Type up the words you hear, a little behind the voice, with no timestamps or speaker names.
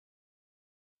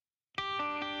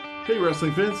Hey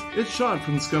wrestling fans, it's Sean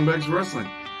from the Scumbags of Wrestling.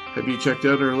 Have you checked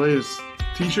out our latest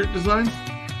t-shirt design?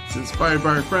 It's inspired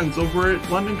by our friends over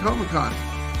at London Comic Con.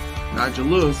 Nigel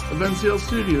Lewis of NCL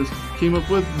Studios came up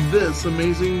with this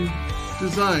amazing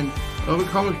design of a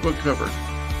comic book cover.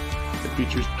 It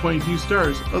features 22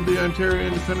 stars of the Ontario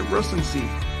independent wrestling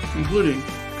scene, including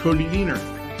Cody Deaner,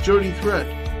 Jody Threat,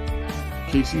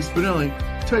 Casey Spinelli,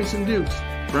 Tyson Dukes,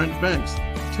 Brent Banks,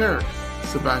 Tarek,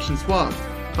 Sebastian Suave,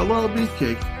 Halal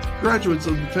Beefcake, graduates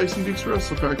of the Tyson Dukes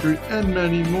Wrestle Factory, and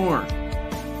many more.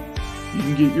 You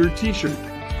can get your t-shirt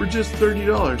for just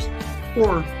 $30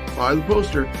 or buy the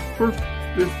poster for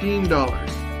 $15.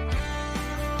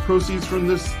 Proceeds from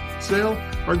this sale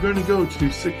are going to go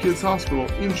to Sick Kids Hospital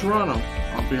in Toronto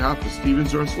on behalf of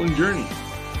Steven's Wrestling Journey.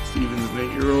 Steven is an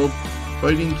 8-year-old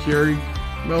fighting Chiari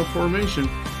malformation,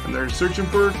 and they're searching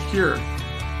for a cure.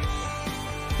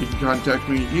 You can contact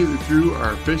me either through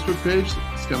our Facebook page,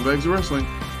 Scumbags of Wrestling,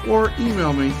 or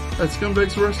email me at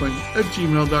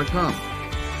scumbagswrestling@gmail.com.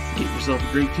 Get yourself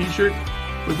a great t-shirt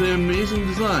with an amazing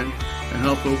design and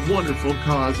help a wonderful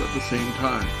cause at the same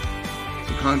time.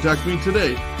 So contact me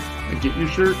today and get your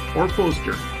shirt or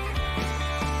poster.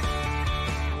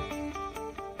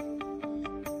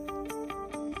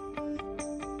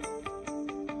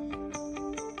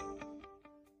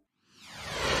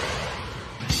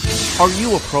 Are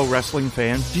you a pro wrestling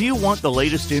fan? Do you want the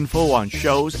latest info on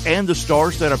shows and the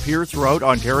stars that appear throughout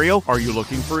Ontario? Are you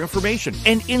looking for information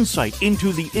and insight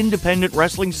into the independent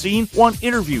wrestling scene? Want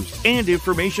interviews and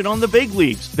information on the big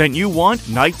leagues? Then you want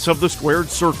Knights of the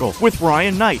Squared Circle with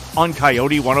Ryan Knight on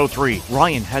Coyote 103.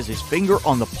 Ryan has his finger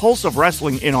on the pulse of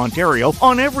wrestling in Ontario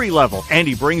on every level, and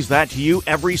he brings that to you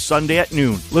every Sunday at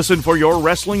noon. Listen for your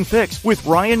wrestling fix with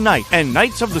Ryan Knight and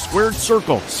Knights of the Squared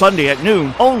Circle, Sunday at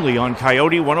noon, only on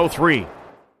Coyote 103.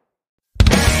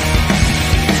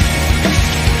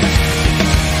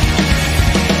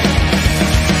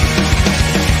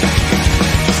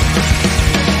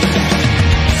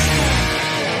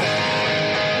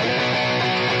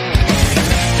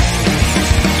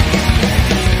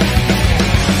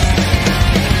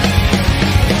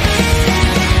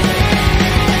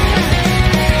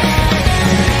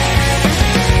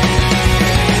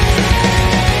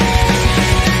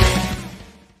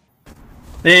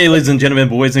 Hey, ladies and gentlemen,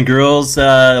 boys and girls,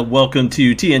 welcome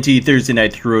to TNT Thursday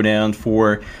Night Throwdown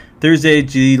for Thursday,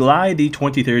 July the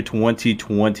 23rd,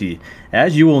 2020.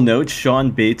 As you will note,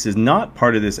 Sean Bates is not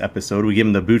part of this episode. We gave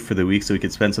him the boot for the week so he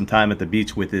could spend some time at the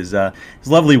beach with his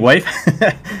lovely wife,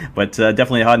 but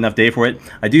definitely a hot enough day for it.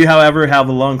 I do, however, have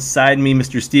alongside me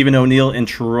Mr. Stephen O'Neill in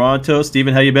Toronto.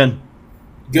 Stephen, how you been?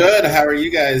 Good. How are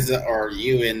you guys? Or are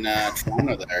you in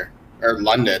Toronto there? Or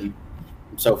London?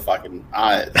 I'm so fucking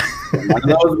one of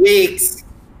those weeks.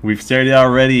 We've started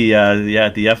already,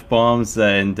 the F-bombs,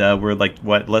 and we're like,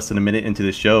 less than a minute into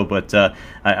the show, but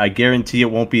I guarantee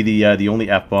it won't be the only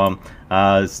F-bomb.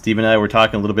 Steve and I were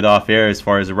talking a little bit off air as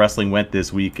far as the wrestling went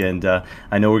this week, and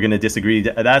I know we're going to disagree,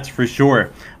 that's for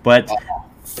sure, but...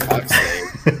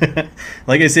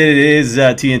 like I said, it is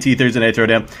TNT Thursday Night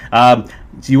Throwdown.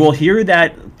 You will hear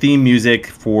that theme music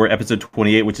for episode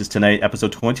 28, which is tonight,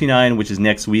 episode 29, which is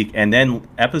next week, and then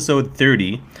episode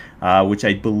 30, which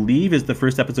I believe is the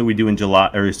first episode we do in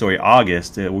August.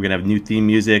 We're going to have new theme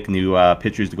music, new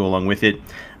pictures to go along with it,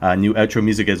 new outro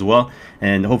music as well,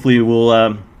 and hopefully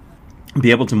we'll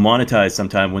be able to monetize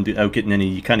sometime without getting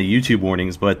any kind of YouTube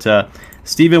warnings. But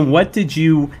Stephen,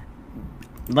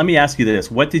 let me ask you this.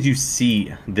 What did you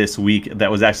see this week that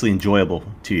was actually enjoyable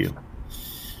to you?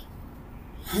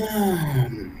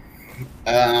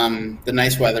 The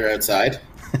nice weather outside.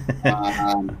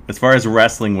 As far as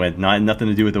wrestling went, nothing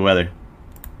to do with the weather.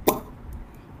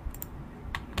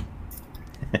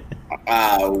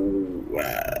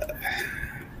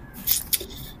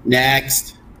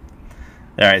 Next.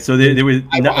 All right, so there was...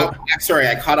 I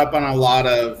caught up on a lot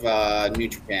of New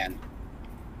Japan.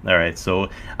 All right, so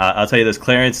I'll tell you this.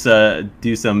 Clarence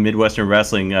do some Midwestern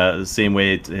wrestling the same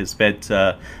way. It has spent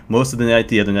most of the night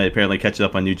the other night, apparently catching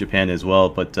up on New Japan as well.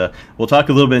 But we'll talk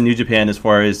a little bit of New Japan as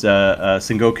far as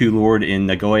Sengoku Lord in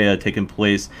Nagoya taking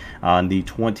place on the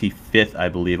 25th, I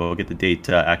believe. I'll get the date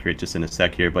accurate just in a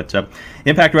sec here. But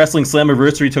Impact Wrestling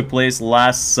Slammiversary took place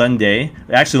last Saturday,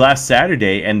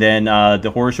 and then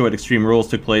the Horror Show at Extreme Rules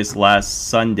took place last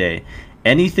Sunday.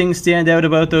 Anything stand out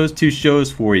about those two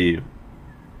shows for you?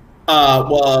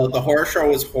 Well, the Horror Show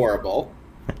was horrible,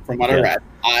 from what I read.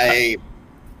 I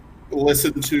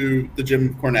listened to the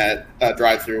Jim Cornette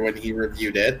drive-through when he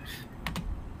reviewed it.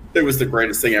 It was the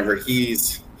greatest thing ever.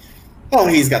 He's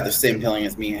got the same feeling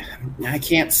as me. I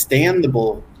can't stand the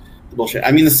bullshit.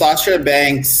 I mean, the Sasha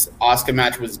Banks Asuka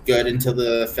match was good until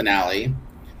the finale.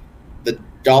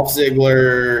 Dolph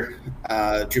Ziggler,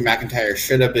 Drew McIntyre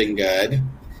should have been good,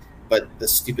 but the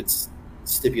stupid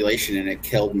stipulation in it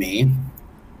killed me.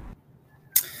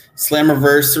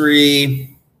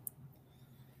 Slammiversary,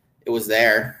 it was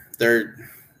there. They're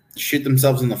shoot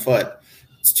themselves in the foot.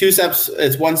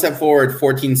 It's 1 step forward,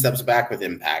 14 steps back with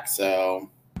Impact. So,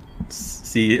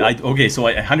 see, so I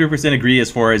 100% agree as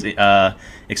far as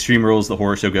Extreme Rules, the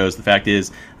horror show goes. The fact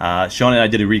is, Sean and I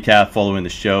did a recap following the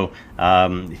show.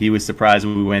 He was surprised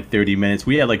when we went 30 minutes.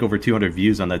 We had like over 200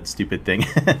 views on that stupid thing.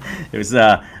 It was,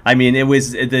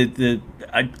 it was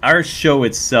our show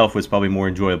itself was probably more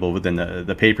enjoyable than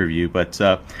the pay-per-view, but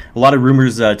a lot of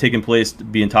rumors taking place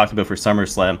being talked about for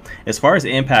SummerSlam. As far as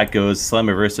Impact goes,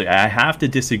 Slammiversary, I have to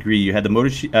disagree. You had the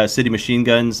Motor City Machine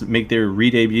Guns make their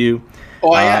re-debut.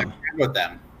 Oh, I agree with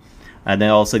them. And then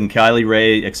all of a sudden, Kylie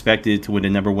Ray expected to win the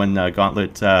number one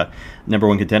gauntlet, number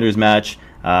one contenders match.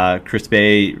 Chris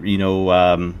Bay,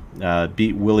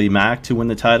 beat Willie Mack to win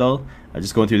the title.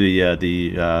 Just going through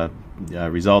the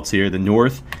results here. The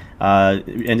North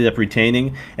ended up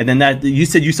retaining, and then that you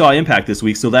said you saw Impact this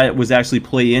week, so that was actually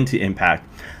play into Impact.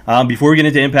 Before we get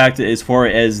into Impact, as far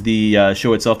as the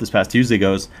show itself this past Tuesday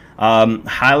goes,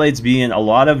 highlights being a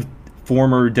lot of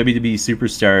former WWE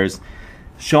superstars.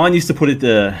 Sean used to put it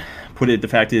the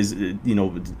fact is,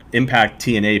 Impact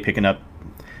TNA picking up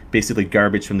basically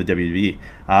garbage from the WWE.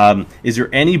 Is there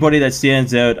anybody that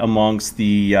stands out amongst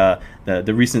the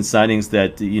recent signings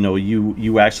that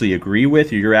you actually agree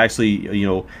with, or you're actually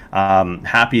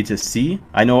happy to see?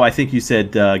 I think you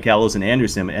said Gallows and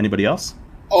Anderson. Anybody else?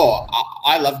 Oh,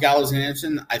 I love Gallows and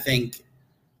Anderson. I think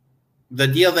the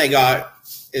deal they got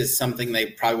is something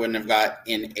they probably wouldn't have got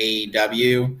in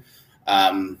AEW.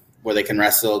 Where they can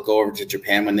wrestle, go over to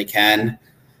Japan when they can.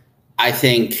 I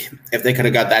think if they could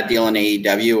have got that deal in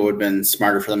AEW, it would have been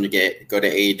smarter for them to go to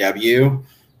AEW.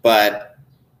 But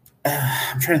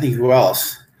I'm trying to think who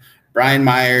else. Brian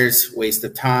Myers, waste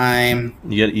of time.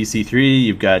 You got EC3.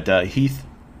 You've got Heath.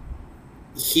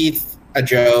 Heath, a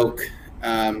joke.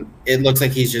 It looks like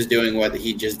he's just doing what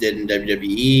he just did in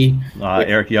WWE.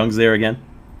 Eric Young's there again.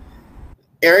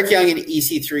 Eric Young and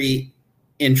EC3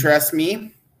 interest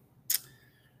me.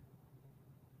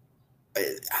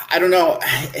 I don't know.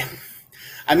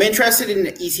 I'm interested in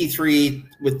EC3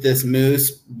 with this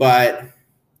Moose, but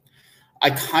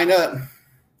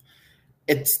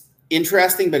it's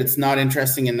interesting, but it's not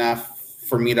interesting enough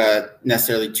for me to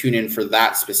necessarily tune in for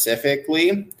that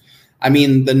specifically. I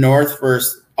mean, the North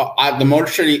versus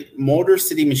the Motor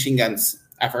City Machine Guns,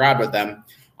 I forgot about them.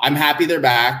 I'm happy they're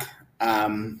back.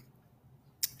 Alex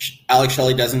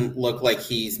Shelley doesn't look like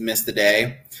he's missed a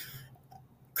day.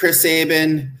 Chris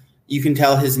Sabin, you can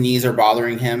tell his knees are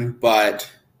bothering him,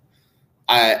 but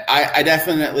I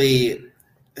definitely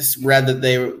read that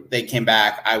they came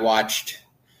back. I watched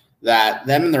that,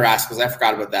 them and the Rascals. I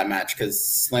forgot about that match because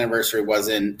Slammiversary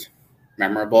wasn't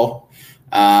memorable.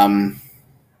 That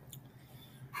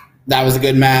was a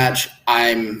good match.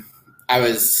 I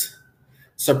was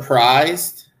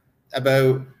surprised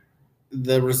about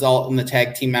the result in the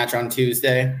tag team match on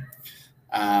Tuesday.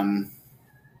 Because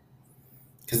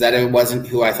that it wasn't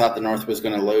who I thought the North was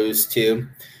going to lose to.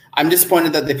 I'm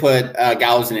disappointed that they put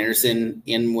Gallows and Anderson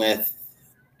in with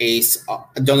Ace.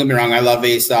 Don't get me wrong, I love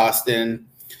Ace Austin,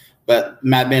 but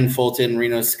Madman Fulton,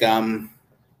 Reno Scum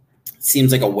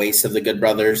seems like a waste of the Good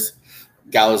Brothers.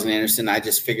 Gallows and Anderson, I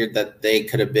just figured that they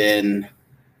could have been.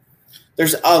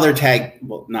 There's other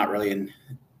not really in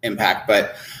Impact,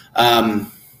 but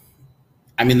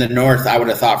the North, I would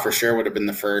have thought for sure would have been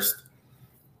the first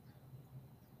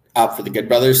up for the Good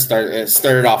Brothers.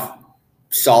 Started off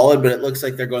solid, but it looks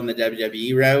like they're going the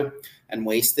WWE route and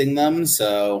wasting them.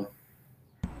 So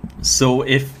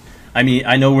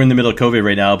I know we're in the middle of COVID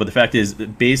right now, but the fact is,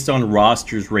 based on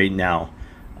rosters right now,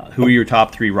 who are your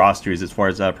top three rosters as far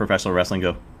as professional wrestling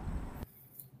go?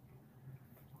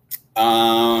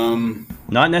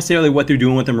 Not necessarily what they're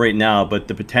doing with them right now, but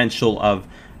the potential of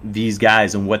these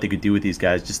guys and what they could do with these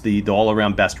guys. Just the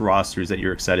all-around best rosters that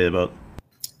you're excited about.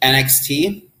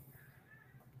 NXT.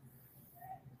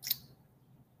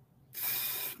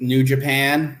 New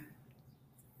Japan,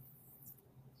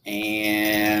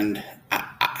 and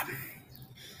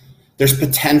there's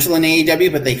potential in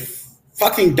AEW, but they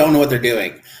fucking don't know what they're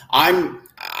doing.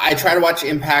 I try to watch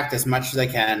Impact as much as I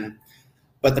can,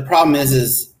 but the problem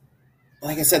is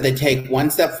like I said, they take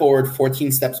 1 step forward,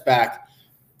 14 steps back.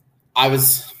 I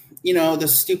was, the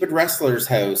stupid wrestler's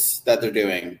house that they're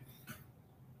doing.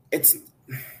 It's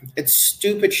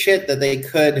stupid shit that they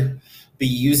could be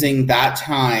using that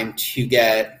time to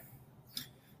get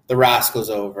the Rascals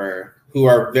over, who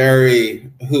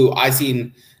I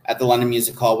seen at the London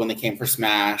Music Hall when they came for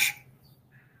Smash.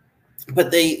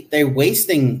 but they're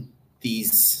wasting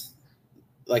these,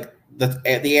 like the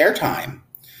airtime.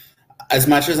 As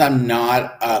much as I'm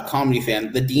not a comedy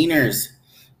fan, the Deaners,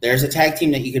 there's a tag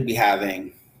team that you could be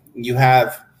having. You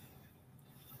have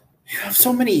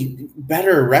so many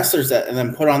better wrestlers that and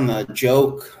then put on the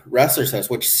joke wrestlers house,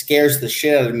 which scares the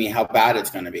shit out of me how bad it's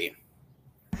going to be.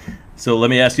 So let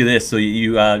me ask you this: so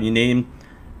you named,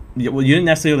 well, you didn't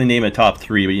necessarily name a top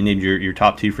three, but you named your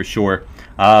top two for sure.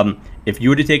 If you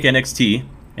were to take NXT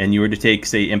and you were to take,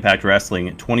 say, Impact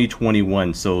Wrestling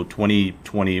 2021, so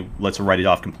 2020, let's write it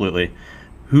off completely.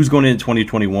 Who's going into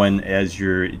 2021 as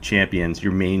your champions,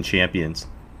 your main champions?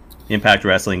 Impact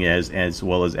Wrestling as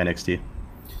well as NXT.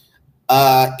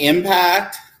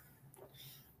 Impact,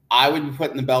 I would be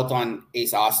putting the belt on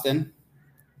Ace Austin.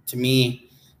 To me,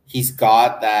 he's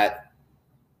got that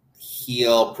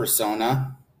heel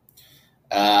persona.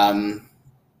 I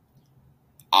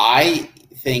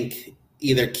think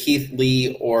either Keith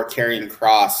Lee or Karrion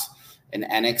Kross in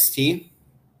NXT.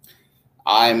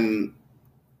 I'm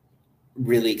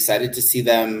really excited to see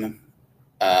them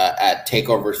at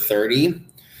TakeOver 30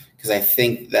 because I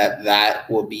think that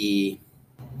will be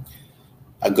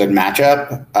a good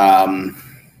matchup.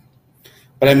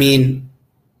 But I mean,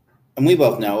 and we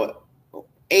both know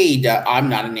AEW, I'm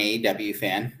not an AEW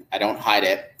fan. I don't hide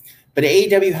it. But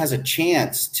AEW has a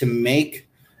chance to make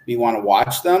me want to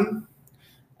watch them.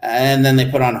 And then they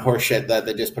put on horseshit that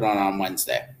they just put on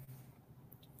Wednesday.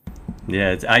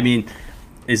 Yeah, I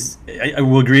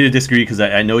will agree to disagree because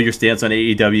I know your stance on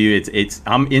AEW.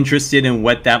 I'm interested in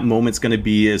what that moment's going to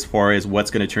be as far as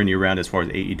what's going to turn you around as far as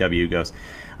AEW goes.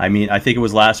 I mean, I think it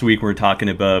was last week we were talking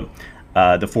about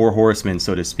the Four Horsemen,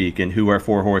 so to speak, and who our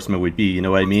Four Horsemen would be. You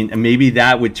know what I mean? And maybe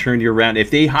that would turn you around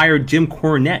if they hired Jim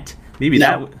Cornette. Maybe no.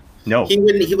 that would. No, he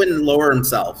wouldn't lower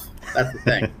himself. That's the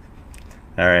thing.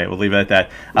 All right, we'll leave it at that.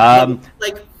 I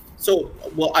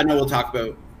know we'll talk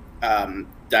about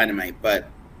Dynamite,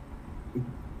 but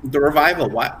the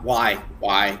Revival. Why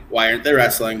aren't they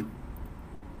wrestling?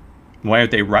 Why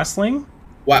aren't they wrestling?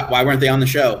 Why weren't they on the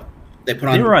show? They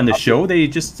were on the show. They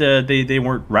just they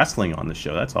weren't wrestling on the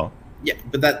show. That's all. Yeah,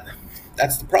 but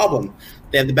that's the problem.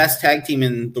 They have the best tag team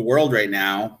in the world right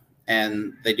now,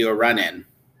 and they do a run-in.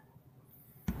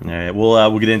 All right,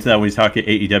 we'll get into that when we talk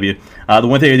AEW. The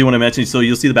one thing I do want to mention, so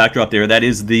you'll see the backdrop there. That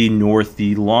is the North,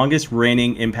 the longest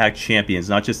reigning Impact champions,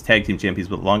 not just tag team champions,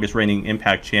 but longest reigning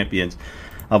Impact champions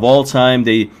of all time.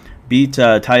 They beat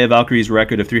Taya Valkyrie's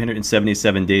record of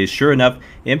 377 days. Sure enough,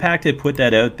 Impact had put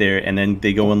that out there, and then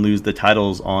they go and lose the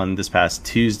titles on this past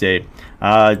Tuesday.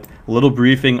 A little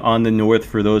briefing on the North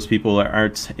for those people that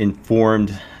aren't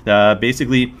informed.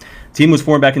 Basically, team was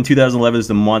formed back in 2011 as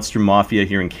the Monster Mafia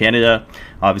here in Canada.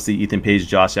 Obviously, Ethan Page,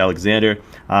 Josh Alexander.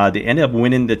 They ended up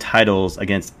winning the titles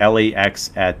against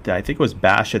LAX at, I think it was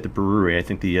Bash at the Brewery. I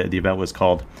think the event was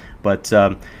called. But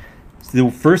the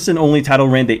first and only title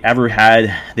reign they ever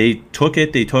had. They took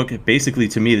basically,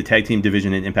 to me, the tag team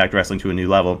division in Impact Wrestling to a new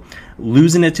level,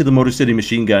 losing it to the Motor City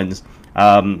Machine Guns.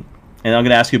 And I'm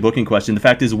going to ask you a booking question. The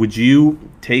fact is, would you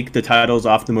take the titles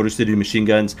off the Motor City Machine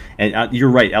Guns? And you're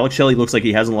right, Alex Shelley looks like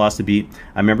he hasn't lost a beat.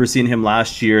 I remember seeing him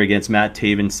last year against Matt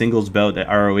Taven, singles bout at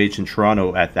ROH in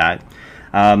Toronto at that.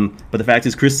 But the fact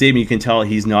is, Chris Sabin, you can tell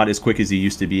he's not as quick as he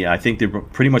used to be. I think they're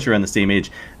pretty much around the same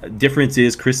age. Difference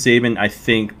is, Chris Sabin, I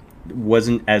think,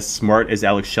 wasn't as smart as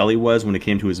Alex Shelley was when it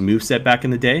came to his moveset back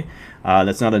in the day.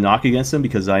 That's not a knock against him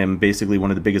because I am basically one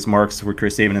of the biggest marks for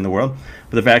Chris Sabin in the world.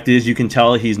 But the fact is, you can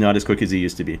tell he's not as quick as he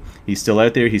used to be. He's still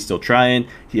out there. He's still trying.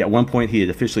 At one point, he had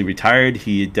officially retired.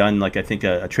 He had done, I think,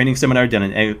 a training seminar, done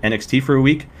an NXT for a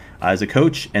week as a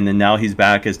coach, and then now he's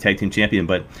back as tag team champion.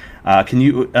 But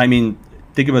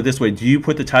think about it this way. Do you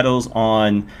put the titles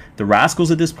on the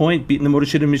Rascals at this point, beating the Motor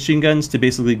City Machine Guns to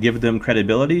basically give them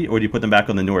credibility, or do you put them back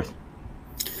on the North?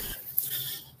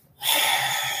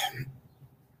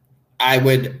 I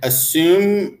would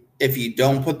assume if you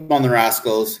don't put them on the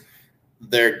Rascals,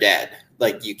 they're dead.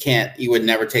 Like you would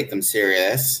never take them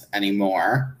serious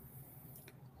anymore.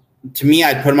 To me,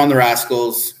 I'd put them on the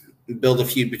Rascals, build a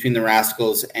feud between the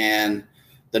Rascals and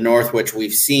the North, which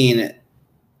we've seen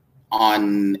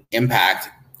on Impact,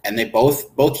 and they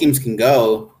both teams can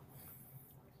go.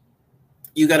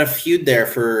 You got a feud there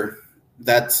for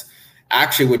that's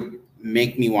actually would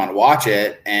make me want to watch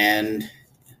it, and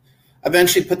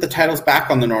eventually put the titles back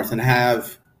on the North and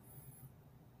have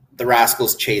the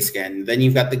Rascals chase again. Then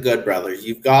you've got the Good Brothers.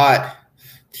 You've got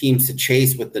teams to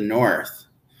chase with the North.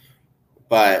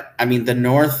 But, I mean, the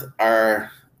North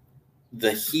are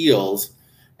the heels,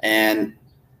 and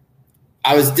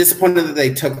I was disappointed that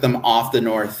they took them off the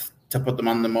North to put them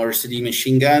on the Motor City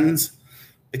Machine Guns.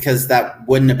 because that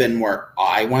wouldn't have been where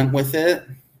I went with it.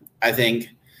 I think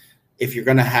if you're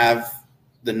going to have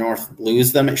the North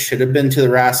lose them, it should have been to the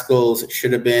Rascals. It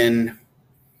should have been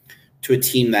to a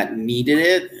team that needed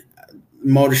it.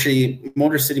 Motor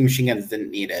City Machine Guns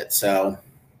didn't need it, so...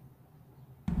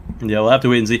 Yeah, we'll have to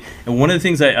wait and see. And one of the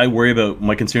things I worry about,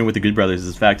 my concern with the Good Brothers,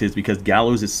 is the fact is because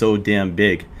Gallows is so damn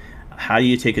big, how do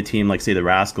you take a team like, say, the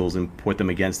Rascals and put them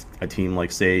against a team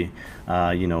like, say,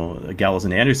 Gallows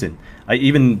and Anderson?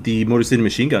 Even the Motor City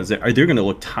Machine Guns, they're going to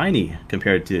look tiny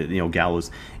compared to, Gallows.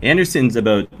 Anderson's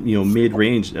about,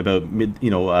 mid-range, about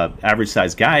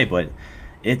average-sized guy, but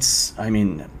it's,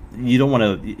 you don't want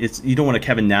a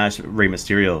Kevin Nash, Rey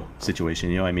Mysterio situation,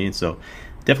 you know what I mean? So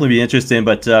definitely be interesting.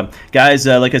 But guys,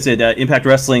 like I said, Impact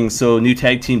Wrestling, so new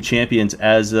tag team champions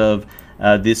as of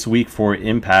this week for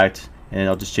Impact. And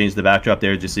I'll just change the backdrop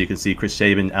there just so you can see Chris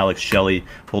Sabin, Alex Shelley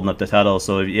holding up the title.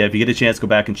 So if you get a chance, go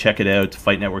back and check it out.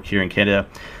 Fight Network here in Canada.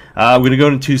 We're going to go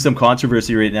into some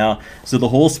controversy right now. So the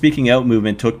whole speaking out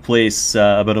movement took place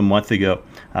about a month ago.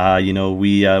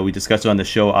 We discussed it on the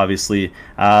show, obviously.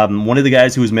 One of the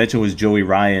guys who was mentioned was Joey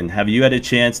Ryan. Have you had a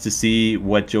chance to see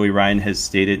what Joey Ryan has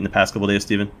stated in the past couple of days,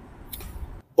 Steven?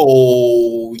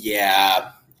 Oh,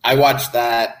 yeah. I watched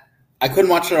that. I couldn't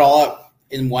watch it all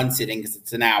in one sitting because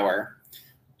it's an hour.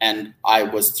 And I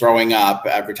was throwing up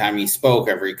every time he spoke,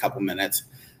 every couple minutes.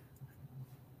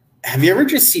 Have you ever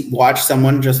just watched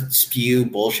someone just spew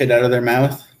bullshit out of their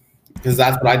mouth? Because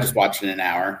that's what I just watched in an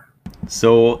hour.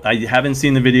 So I haven't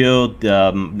seen the video.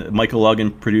 Michael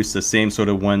Logan produced the same sort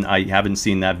of one. I haven't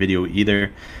seen that video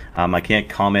either. I can't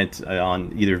comment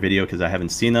on either video because I haven't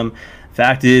seen them.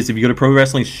 Fact is, if you go to Pro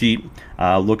Wrestling Sheet,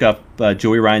 look up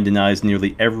Joey Ryan denies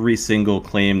nearly every single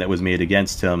claim that was made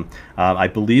against him. I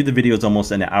believe the video is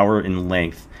almost an hour in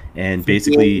length. And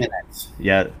basically,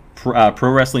 yeah, Pro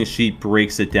Wrestling Sheet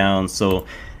breaks it down. So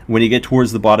when you get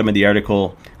towards the bottom of the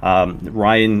article,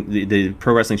 Ryan, the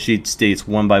Pro Wrestling Sheet states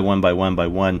one by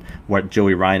one what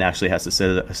Joey Ryan actually has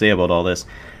to say about all this.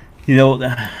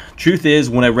 Truth is,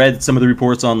 when I read some of the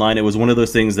reports online, it was one of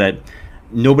those things that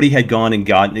nobody had gone and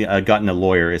gotten a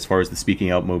lawyer as far as the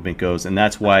speaking out movement goes, and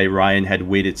that's why Ryan had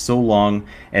waited so long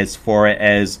as far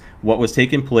as what was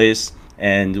taking place,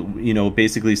 and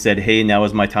basically said, hey, now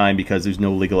is my time because there's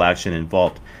no legal action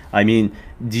involved. Do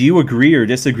you agree or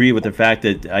disagree with the fact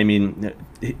that,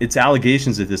 it's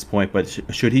allegations at this point, but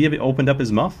should he have opened up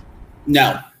his mouth?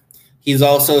 No. He's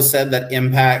also said that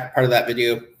Impact, part of that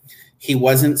video, he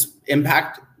wasn't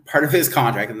Impact, part of his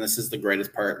contract, and this is the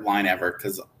greatest line ever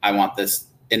because I want this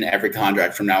in every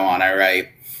contract from now on, I write,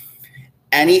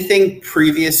 anything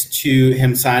previous to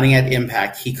him signing at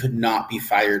Impact, he could not be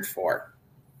fired for.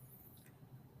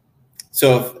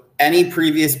 So if any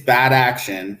previous bad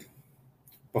action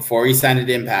before he signed at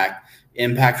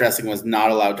Impact Wrestling was not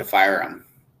allowed to fire him.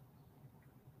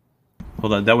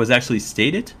 Hold on, that was actually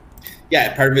stated?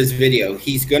 Yeah, part of his video.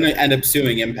 He's going to end up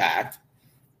suing Impact.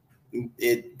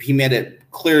 He made it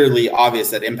clearly obvious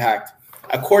that Impact,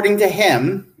 according to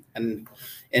him, and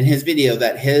in his video,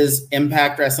 that his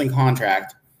Impact Wrestling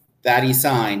contract that he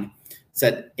signed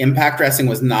said Impact Wrestling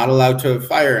was not allowed to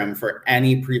fire him for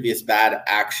any previous bad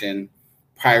action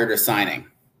prior to signing.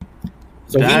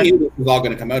 So he knew this was all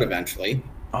going to come out eventually.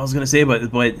 I was going to say, but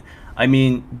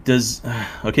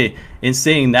in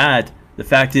saying that, the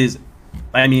fact is,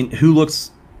 who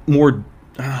looks more,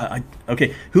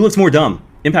 who looks more dumb,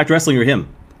 Impact Wrestling or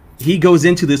him? He goes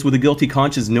into this with a guilty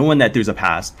conscience knowing that there's a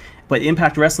past, but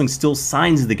Impact Wrestling still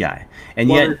signs the guy. And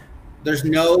yet there's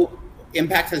no,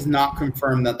 Impact has not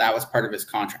confirmed that was part of his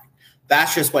contract.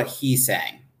 That's just what he's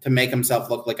saying to make himself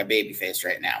look like a babyface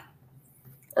right now,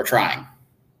 or trying.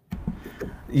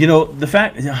 The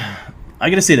fact, I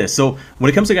got to say this. So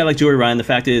when it comes to a guy like Joey Ryan, the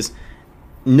fact is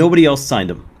nobody else signed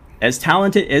him. As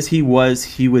talented as he was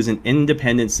an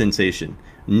independent sensation.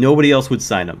 Nobody else would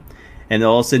sign him. And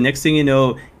all of a sudden, next thing you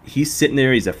know, he's sitting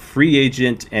there, he's a free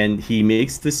agent, and he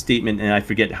makes this statement, and I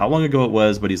forget how long ago it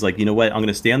was, but he's like, you know what, I'm going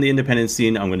to stay on the independent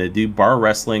scene, I'm going to do bar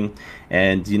wrestling,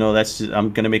 and that's just,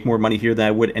 I'm going to make more money here than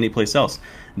I would anyplace else.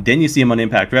 Then you see him on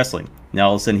Impact Wrestling. Now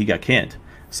all of a sudden he got canned.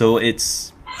 So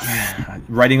it's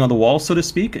writing on the wall, so to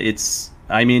speak.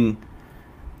 I don't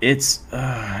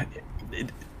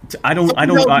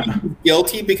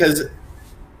guilty because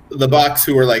the Bucks,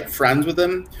 who were like friends with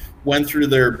him, went through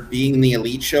their Being in the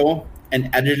Elite show and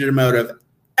edited him out of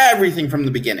everything from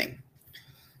the beginning.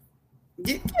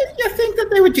 Do you think that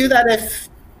they would do that if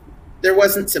there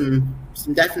wasn't some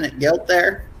definite guilt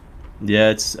there? Yeah,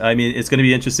 it's going to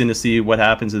be interesting to see what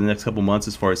happens in the next couple months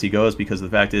as far as he goes, because the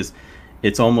fact is,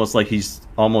 it's almost like he's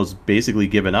almost basically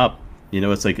given up.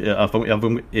 It's like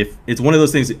if it's one of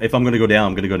those things. If I'm going to go down,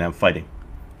 I'm going to go down fighting.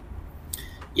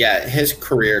 Yeah, his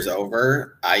career's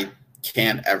over. I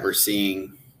can't ever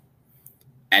seeing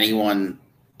anyone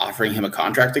offering him a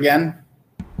contract again.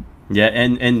 Yeah,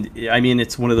 and I mean,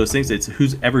 it's one of those things. It's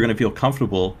who's ever going to feel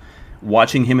comfortable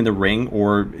watching him in the ring,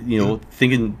 or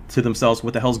thinking to themselves,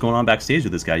 "What the hell's going on backstage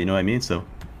with this guy?" You know what I mean? So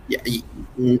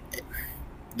Yeah,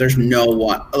 there's no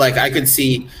one. Like, I could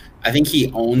see. I think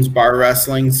he owns Bar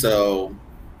Wrestling, so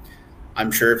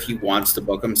I'm sure if he wants to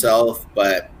book himself,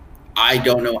 but I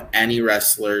don't know any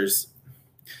wrestlers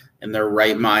in their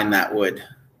right mind that would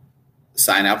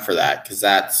sign up for that, because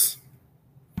that's.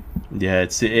 yeah,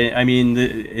 I mean,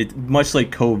 it much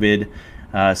like COVID.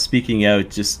 Speaking out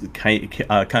just kind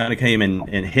of came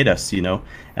and hit us,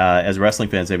 as wrestling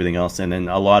fans, everything else. And then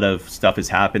a lot of stuff has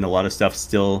happened. A lot of stuff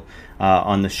still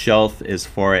on the shelf as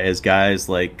far as guys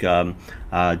like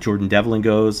Jordan Devlin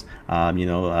goes.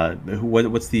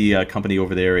 What's the company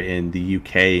over there in the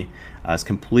UK? Has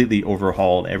completely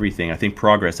overhauled everything. I think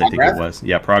Progress. I think it was.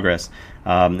 Yeah, Progress.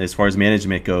 As far as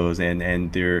management goes,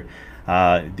 and their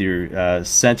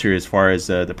center as far as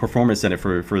the performance center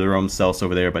for their own selves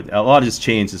over there. But a lot has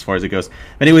changed as far as it goes.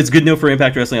 But anyways, good note for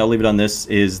Impact Wrestling. I'll leave it on this.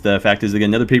 Is the fact is, again,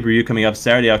 another pay-per-view coming up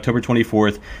Saturday, October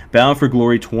 24th, Bound for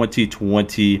Glory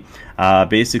 2020.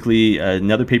 Basically,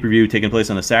 another pay-per-view taking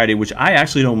place on a Saturday, which I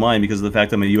actually don't mind because of the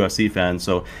fact I'm a UFC fan.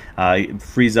 So it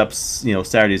frees up,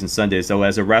 Saturdays and Sundays. So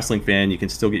as a wrestling fan, you can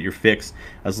still get your fix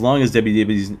as long as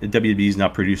WWE's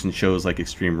not producing shows like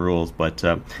Extreme Rules. But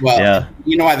yeah,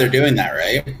 you know why they're doing that,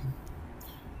 right?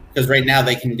 Because right now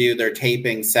they can do their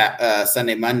taping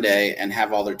Sunday, Monday, and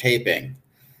have all their taping.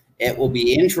 It will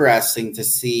be interesting to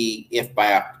see if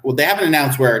they haven't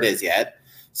announced where it is yet.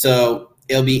 So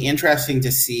it'll be interesting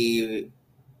to see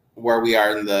where we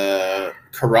are in the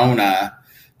Corona,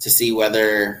 to see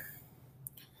whether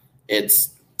it's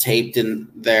taped in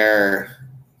their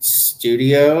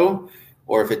studio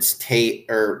or if it's taped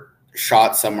or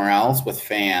shot somewhere else with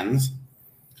fans.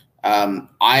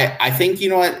 I think,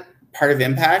 what part of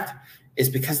Impact is,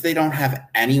 because they don't have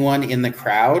anyone in the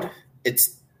crowd.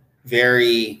 It's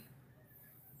very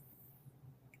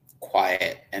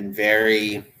quiet and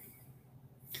very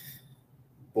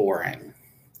boring.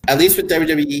 At least with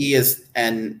WWE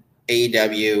and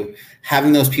AEW,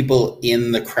 having those people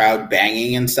in the crowd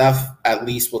banging and stuff at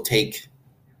least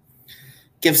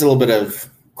gives a little bit of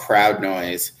crowd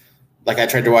noise. Like, I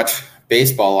tried to watch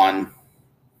baseball on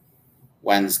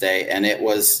Wednesday, and it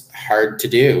was hard to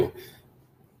do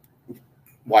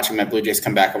watching my Blue Jays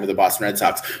come back over the Boston Red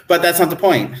Sox. But that's not the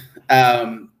point.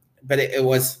 But it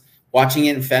was watching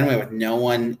it in Fenway with no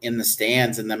one in the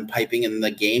stands and then piping in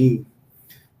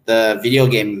the video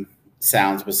game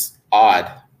sounds was odd.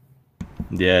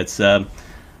 Yeah, it's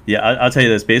I'll tell you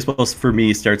this. Baseball for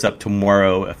me starts up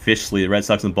tomorrow officially. The Red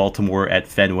Sox in Baltimore at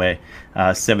Fenway,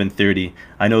 7:30.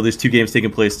 I know there's two games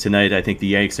taking place tonight. I think the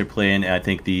Yanks are playing. And I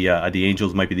think the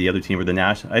Angels might be the other team, or the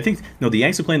the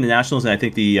Yanks are playing the Nationals, and I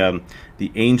think the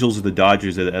Angels or the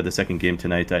Dodgers are the second game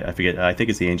tonight. I forget. I think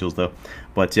it's the Angels though.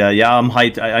 But I'm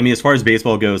hyped. I mean, as far as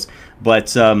baseball goes,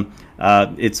 but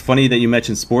it's funny that you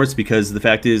mentioned sports, because the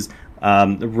fact is,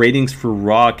 the ratings for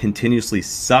Raw continuously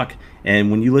suck.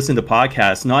 And when you listen to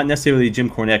podcasts, not necessarily Jim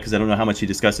Cornette, because I don't know how much he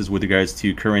discusses with regards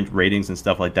to current ratings and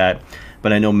stuff like that,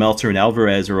 but I know Meltzer and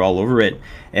Alvarez are all over it.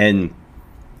 And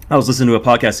I was listening to a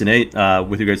podcast tonight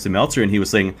with regards to Meltzer, and he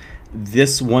was saying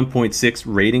this 1.6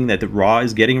 rating that the Raw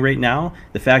is getting right now,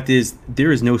 the fact is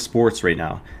there is no sports right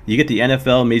now. You get the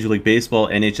NFL, Major League Baseball,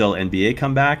 NHL, NBA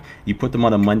come back, you put them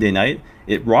on a Monday night,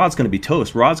 Raw's going to be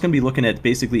toast. Raw's going to be looking at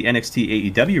basically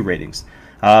NXT, AEW ratings.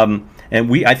 And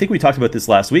I think we talked about this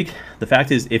last week. The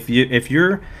fact is, if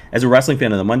you're as a wrestling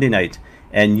fan on a Monday night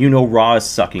and Raw is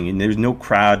sucking and there's no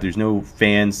crowd, there's no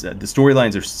fans, the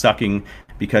storylines are sucking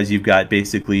because you've got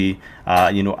basically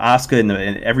Asuka in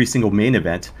every single main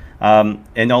event,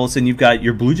 and all of a sudden you've got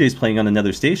your Blue Jays playing on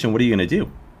another station. What are you going to do?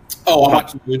 Oh, I'm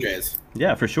watching Blue Jays.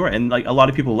 Yeah, for sure. And like a lot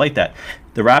of people like that.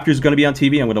 The Raptors are going to be on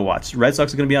TV. I'm going to watch. Red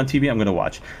Sox are going to be on TV. I'm going to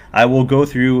watch. I will go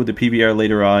through the PBR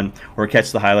later on or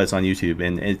catch the highlights on YouTube,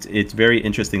 and it's very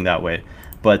interesting that way.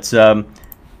 But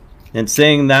and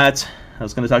saying that, I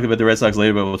was going to talk about the Red Sox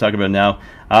later, but we'll talk about it now.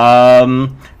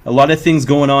 A lot of things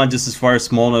going on just as far as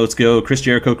small notes go. Chris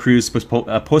Jericho cruise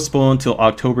postponed till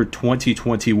October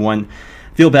 2021.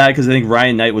 Feel bad because I think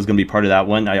Ryan Knight was going to be part of that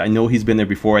one. I know he's been there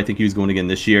before. I think he was going again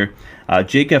this year.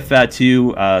 Jacob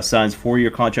Fatu signs 4-year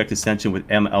contract extension with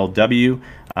MLW.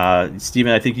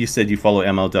 Steven, I think you said you follow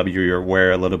MLW. You're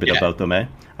aware a little bit about them, eh?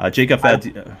 Jacob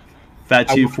Fatu,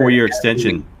 4-year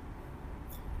extension.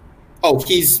 Oh,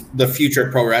 he's the future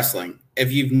of pro wrestling.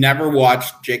 If you've never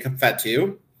watched Jacob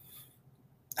Fatu,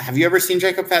 have you ever seen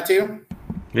Jacob Fatu?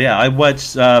 Yeah, I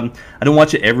watch. I don't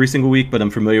watch it every single week, but I'm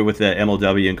familiar with the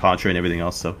MLW and Contra and everything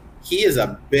else. So he is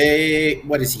a big.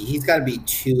 What is he? He's got to be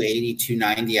 280,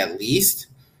 290 at least,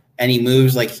 and he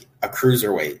moves like a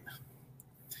cruiserweight.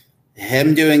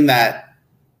 Him doing that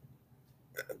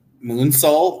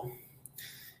moonsault,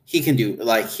 he can do,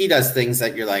 like, he does things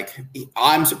that you're like,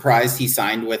 I'm surprised he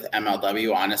signed with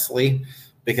MLW, honestly,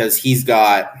 because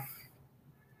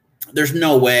there's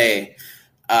no way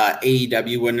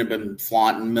AEW wouldn't have been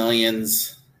flaunting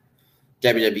millions,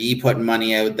 WWE putting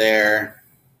money out there.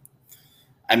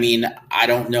 I mean, I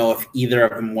don't know if either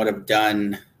of them would have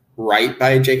done right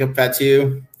by Jacob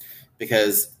Fatu,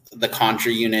 because the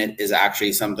Contra unit is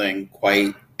actually something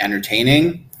quite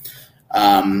entertaining.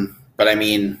 But I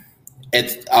mean,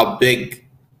 it's a big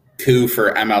coup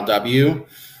for MLW.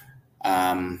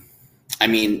 I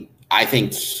mean, I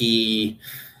think he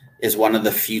is one of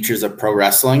the futures of pro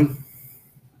wrestling,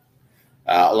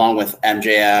 along with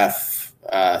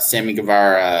MJF, Sammy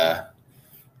Guevara,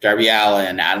 Darby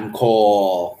Allin, Adam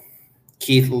Cole,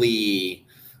 Keith Lee,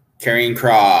 Karrion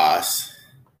Kross,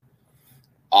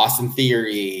 Austin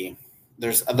Theory.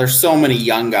 There's so many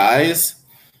young guys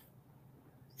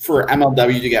for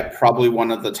MLW to get probably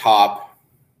one of the top.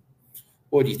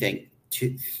 What do you think?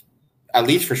 At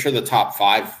least for sure the top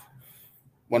 5.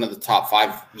 One of the top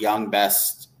 5 young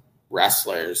best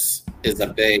wrestlers is a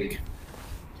big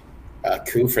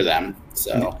coup for them.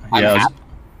 So yeah,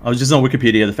 I was just on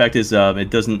Wikipedia. The fact is, it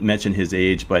doesn't mention his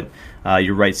age, but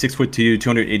you're right, 6'2",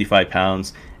 285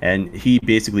 pounds, and he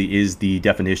basically is the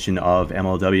definition of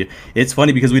MLW. It's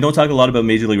funny because we don't talk a lot about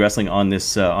Major League Wrestling on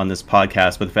this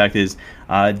podcast, but the fact is,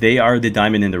 they are the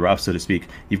diamond in the rough, so to speak.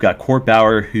 You've got Court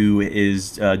Bauer, who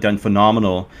is done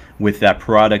phenomenal with that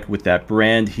product, with that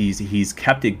brand. He's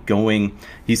kept it going.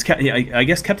 He's kept, I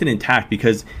guess, kept it intact,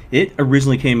 because it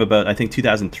originally came about, I think,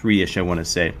 2003-ish, I want to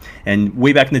say, and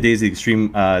way back in the days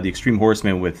of the Extreme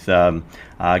Horsemen with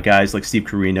guys like Steve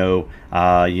Corino,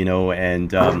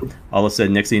 and all of a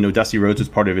sudden, next thing you know, Dusty Rhodes was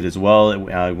part of it as well.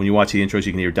 When you watch the intros,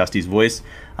 you can hear Dusty's voice.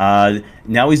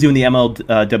 Now he's doing the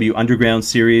MLW Underground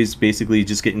series, basically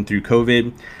just getting through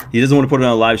COVID. He doesn't want to put it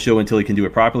on a live show until he can do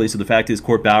it properly. So the fact is,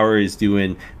 Court Bauer is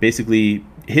doing basically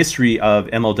history of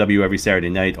MLW every Saturday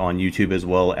night on YouTube, as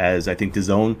well as, I think,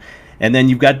 DAZN. And then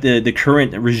you've got the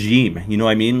current regime, you know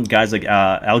what I mean? Guys like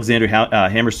Alexander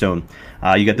Hammerstone.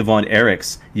 You got the Von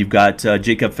Erichs. You've got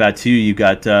Jacob Fatu. You've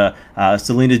got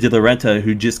Selena De La Renta,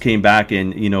 who just came back,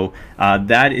 and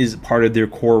that is part of their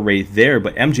core right there.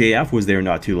 But MJF was there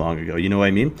not too long ago. You know what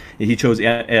I mean? And he chose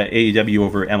AEW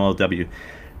over MLW.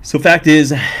 So fact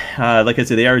is, like I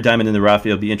said, they are a diamond in the rough.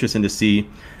 It'll be interesting to see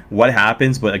what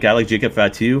happens, but a guy like Jacob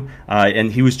Fatu, and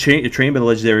he was trained by the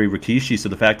legendary Rikishi, so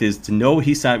the fact is, to know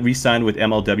he re-signed with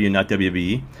MLW, not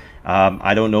WWE,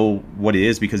 I don't know what it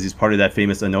is, because he's part of that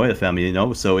famous Anoa'i family,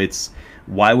 so it's,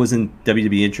 why wasn't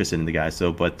WWE interested in the guy?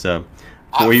 So, but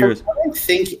 4 years.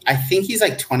 I think he's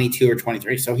like 22 or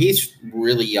 23, so he's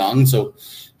really young, so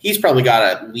he's probably got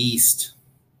at least,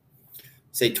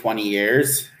 say, 20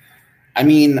 years. I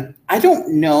mean, I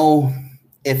don't know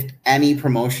if any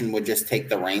promotion would just take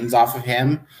the reins off of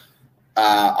him,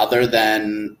 other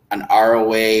than an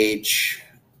ROH,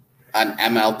 an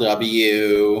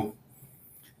MLW.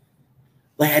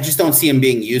 Like, I just don't see him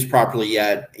being used properly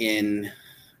yet in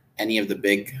any of the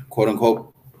big quote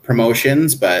unquote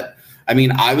promotions. But I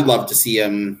mean, I would love to see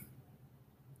him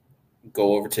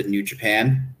go over to New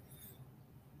Japan.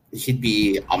 He'd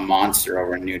be a monster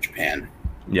over in New Japan.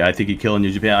 Yeah, I think he'd kill in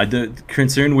New Japan. The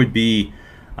concern would be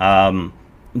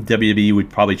WWE would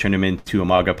probably turn him into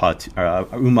Umaga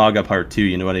Part 2,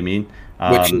 you know what I mean?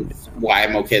 Which is why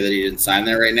I'm okay that he didn't sign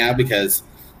there right now, because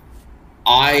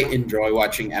I enjoy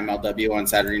watching MLW on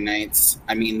Saturday nights.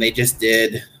 I mean, they just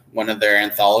did one of their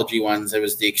anthology ones. It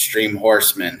was the Extreme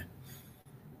Horsemen.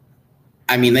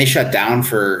 I mean, they shut down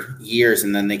for years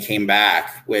and then they came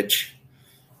back, which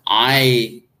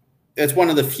it's one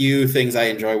of the few things I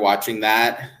enjoy watching.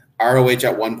 That ROH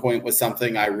at one point was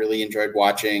something I really enjoyed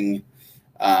watching,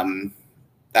 up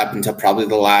until probably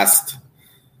the last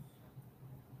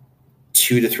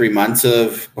 2 to 3 months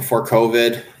before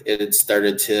COVID. It had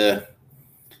started to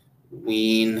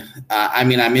wean. I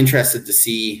mean, I'm interested to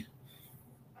see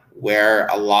where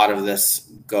a lot of this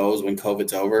goes when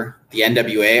COVID's over. The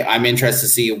NWA, I'm interested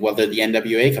to see whether the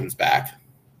NWA comes back.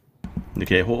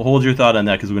 Okay, hold your thought on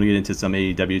that, because we're going to get into some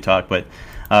AEW talk. But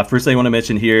first thing I want to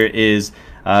mention here is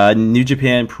New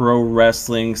Japan Pro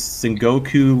Wrestling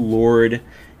Sengoku Lord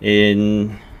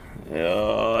in...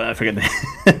 I forget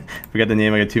the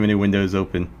name. I got too many windows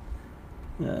open.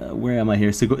 Where am I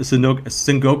here?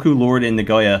 Sengoku Lord in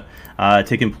Nagoya,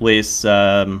 taking place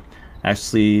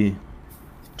actually...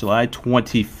 July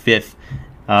 25th.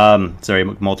 Sorry,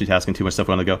 multitasking, too much stuff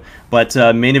on the go. But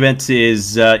main event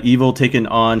is Evil taking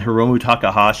on Hiromu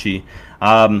Takahashi.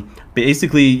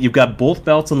 Basically, you've got both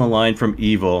belts on the line from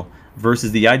Evil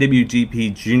versus the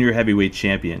IWGP Junior Heavyweight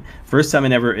Champion. First time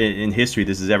in history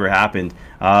this has ever happened.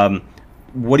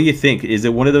 What do you think? Is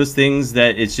it one of those things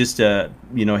that it's just hey,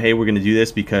 we're going to do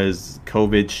this because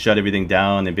COVID shut everything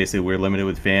down and basically we're limited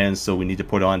with fans, so we need to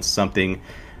put on something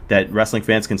that wrestling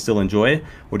fans can still enjoy?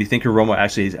 Or do you think Hiromu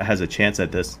actually has a chance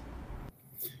at this?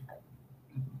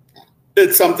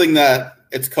 It's something that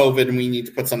it's COVID and we need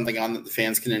to put something on that the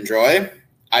fans can enjoy.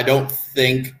 I don't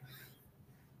think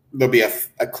there'll be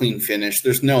a clean finish.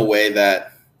 There's no way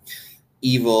that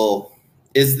Evil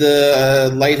is the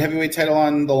light heavyweight title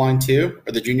on the line too,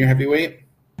 or the junior heavyweight.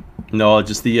 No,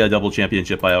 just the double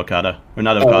championship by Okada, or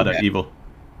not Okada, okay. Evil.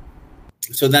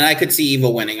 So then I could see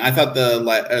Evil winning. I thought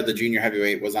the junior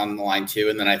heavyweight was on the line too,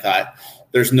 and then I thought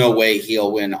there's no way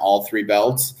he'll win all 3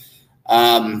 belts.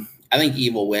 I think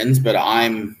Evil wins, but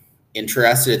I'm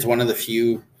interested. It's one of the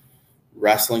few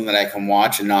wrestling that I can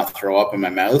watch and not throw up in my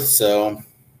mouth. So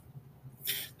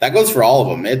that goes for all of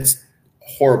them. It's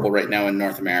horrible right now in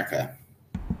North America.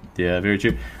 Yeah, very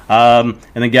true. And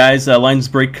then, guys, Lions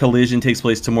Break Collision takes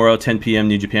place tomorrow, 10 p.m.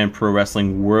 New Japan Pro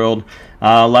Wrestling World.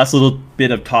 Last little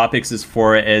bit of topics as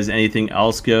far as anything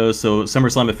else goes. So,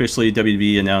 SummerSlam officially,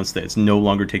 WWE announced that it's no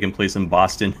longer taking place in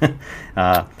Boston.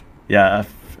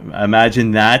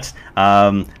 Imagine that.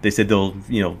 They said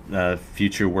they'll,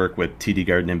 future work with TD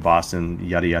Garden in Boston,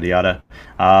 yada, yada, yada.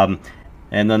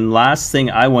 And then last thing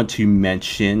I want to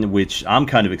mention, which I'm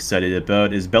kind of excited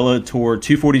about, is Bellator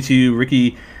 242,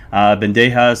 Ricky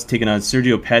Bandejas taking on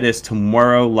Sergio Pettis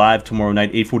tomorrow, live tomorrow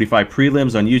night, 8:45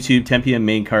 prelims on YouTube, 10 p.m.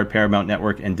 main card, Paramount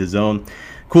Network, and DAZN.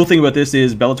 Cool thing about this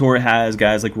is Bellator has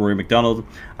guys like Rory McDonald,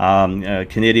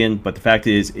 Canadian, but the fact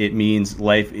is it means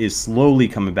life is slowly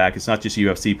coming back. It's not just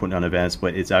UFC putting on events,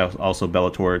 but it's also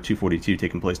Bellator 242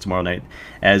 taking place tomorrow night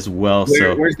as well.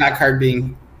 Where's that card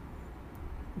being?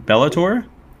 Bellator?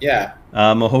 Yeah.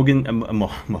 Mohegan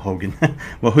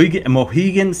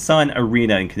Sun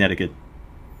Arena in Connecticut.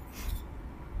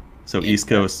 So East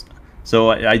Coast.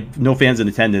 So I no fans in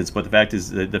attendance, but the fact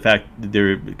is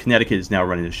Connecticut is now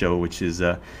running the show, which is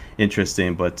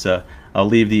interesting. But I'll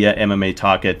leave the MMA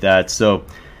talk at that. So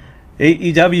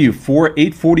AEW for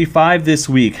 8:45 this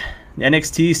week.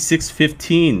 NXT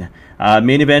 6:15.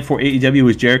 Main event for AEW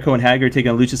was Jericho and Hager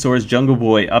taking on Luchasaurus Jungle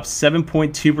Boy, up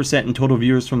 7.2% in total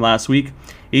viewers from last week.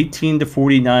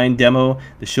 18-49 demo.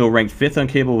 The show ranked 5th on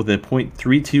cable with a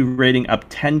 .32 rating, up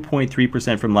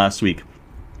 10.3% from last week.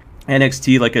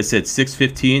 NXT, like I said,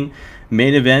 6:15.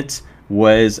 Main event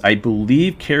was, I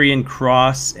believe, Karrion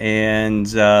Kross and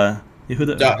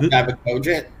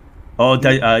Dijakovic.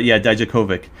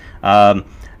 Dijakovic.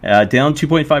 Down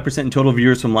 2.5% in total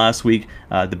viewers from last week.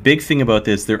 The big thing about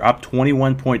this, they're up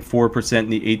 21.4% in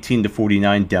the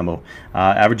 18-49 demo,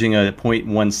 averaging a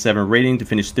 .17 rating to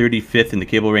finish 35th in the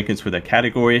cable rankings for that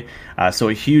category. So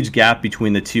a huge gap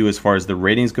between the two as far as the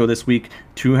ratings go this week.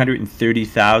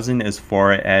 230,000 as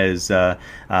far as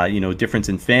difference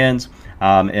in fans.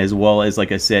 As well as,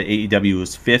 like I said, AEW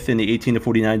was 5th in the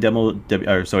 18-49 demo.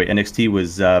 NXT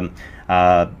was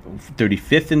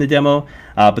 35th in the demo.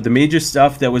 But the major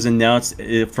stuff that was announced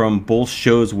from both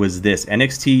shows was this.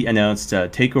 NXT announced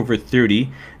TakeOver 30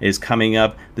 is coming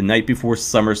up the night before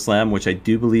SummerSlam, which I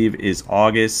do believe is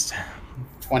August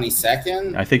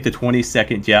 22nd? I think the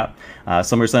 22nd, yeah.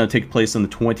 SummerSlam will take place on the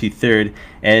 23rd.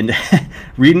 And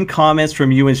reading comments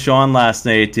from you and Sean last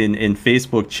night in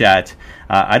Facebook chat,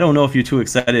 I don't know if you're too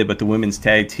excited about the women's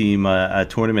tag team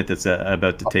tournament that's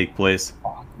about to take place.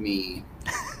 Fuck me.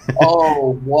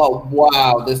 Oh, whoa,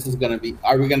 wow, this is going to be...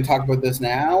 Are we going to talk about this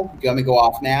now? Do you want me to go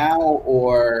off now,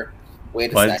 or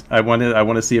wait a second? I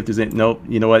want to see if there's any... Nope,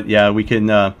 you know what? Yeah, we can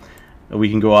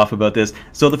go off about this.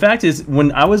 So the fact is,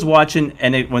 when I was watching...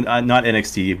 not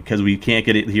NXT, because we can't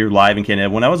get it here live in Canada.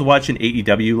 When I was watching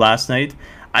AEW last night,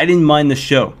 I didn't mind the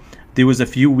show. There was a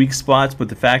few weak spots, but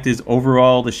the fact is,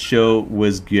 overall, the show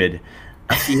was good.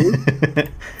 A few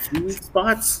weak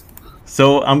spots?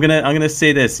 So I'm gonna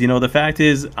say this. The fact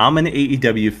is, I'm an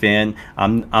AEW fan.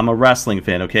 I'm a wrestling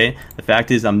fan. Okay. The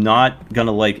fact is, I'm not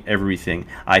gonna like everything.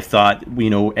 I thought,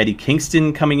 Eddie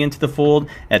Kingston coming into the fold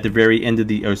at the very end of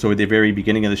the very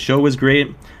beginning of the show was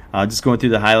great. Just going through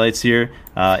the highlights here.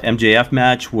 MJF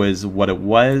match was what it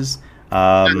was.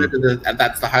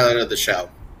 That's the highlight of the show.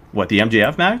 What, the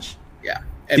MJF match? Yeah.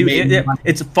 Dude,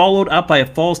 it's followed up by a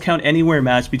Falls Count Anywhere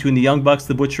match between the Young Bucks,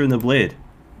 the Butcher, and the Blade.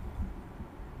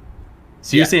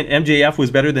 So you're saying MJF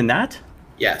was better than that?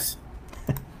 Yes.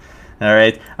 All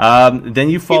right. Then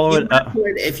you follow it.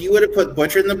 If you would have put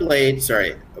Butcher and the Blade,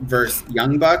 versus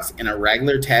Young Bucks in a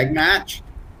regular tag match,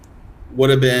 would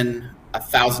have been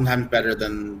 1,000 times better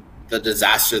than the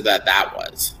disaster that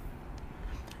was.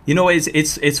 You know,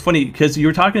 it's funny because you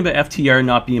were talking about FTR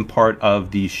not being part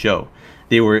of the show.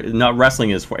 They were not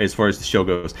wrestling as far as the show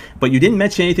goes. But you didn't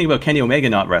mention anything about Kenny Omega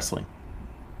not wrestling.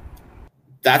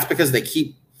 That's because they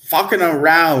keep fucking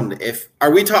around.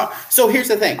 So here's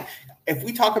the thing. If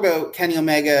we talk about Kenny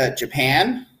Omega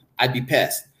Japan, I'd be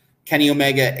pissed. Kenny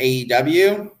Omega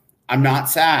AEW, I'm not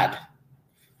sad.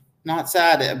 Not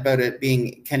sad about it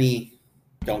being Kenny.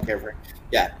 Don't care for it.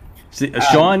 Yeah. See,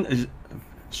 Sean,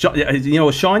 you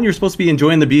know, Sean, you're supposed to be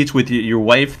enjoying the beach with your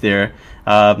wife there.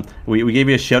 We gave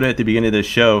you a shout out at the beginning of the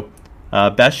show.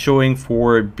 Best showing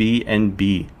for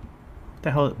B&B. What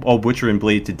the hell? Oh, Butcher and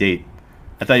Blade to date.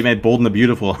 I thought you meant Bold and the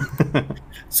Beautiful.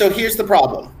 So here's the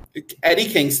problem. Eddie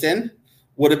Kingston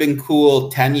would have been cool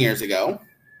 10 years ago.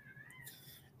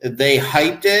 They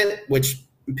hyped it, which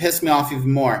pissed me off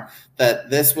even more, that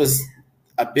this was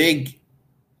a big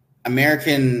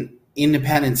American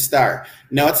independent star.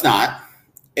 No, it's not.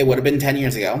 It would have been 10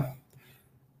 years ago.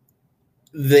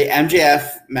 The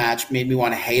MJF match made me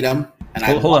want to hate him. And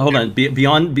hold on.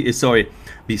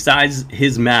 Besides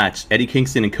his match, Eddie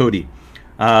Kingston and Cody,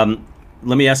 let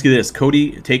me ask you this.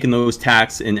 Cody taking those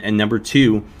tacks, and number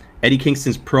two, Eddie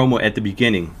Kingston's promo at the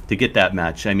beginning to get that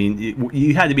match. I mean,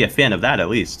 you had to be a fan of that at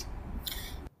least.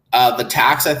 The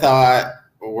tacks I thought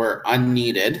were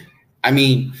unneeded. I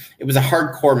mean, it was a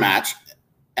hardcore match,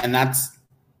 and that's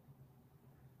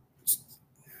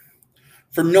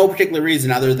for no particular reason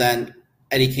other than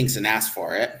Eddie Kingston asked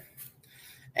for it.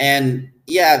 And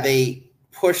yeah, they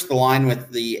pushed the line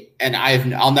with and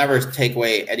I'll never take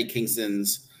away Eddie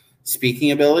Kingston's speaking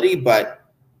ability, but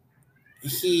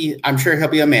I'm sure he'll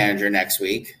be a manager next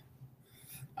week.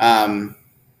 Sean,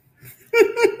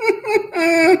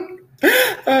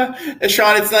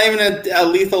 it's not even a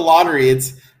lethal lottery.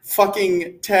 It's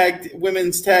fucking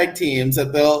women's tag teams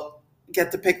that they'll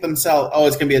get to pick themselves. Oh,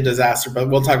 it's going to be a disaster, but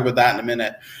we'll talk about that in a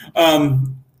minute.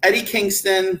 Eddie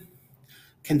Kingston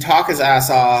can talk his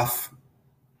ass off.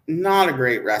 Not a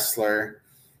great wrestler,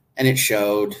 and it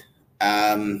showed.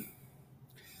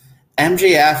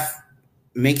 MJF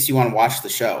makes you want to watch the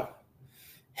show.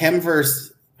 Him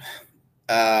versus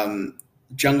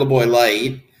Jungle Boy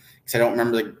Light, because I don't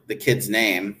remember the kid's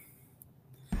name.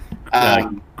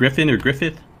 Griffin or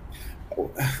Griffith?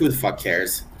 Who the fuck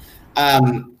cares?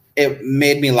 It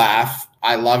made me laugh.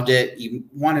 I loved it. You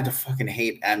wanted to fucking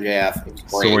hate MJF.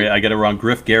 Sorry, I got it wrong.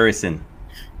 Griff Garrison.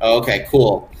 Okay,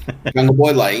 cool. Jungle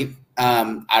Boy Light.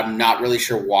 I'm not really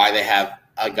sure why they have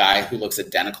a guy who looks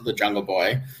identical to Jungle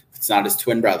Boy. It's not his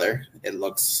twin brother. It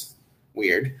looks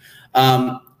weird.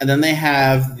 And then they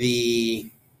have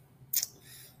the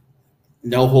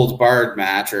No Holds Barred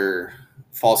match or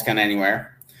Falls Count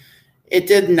Anywhere. It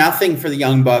did nothing for the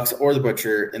Young Bucks or the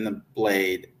Butcher and the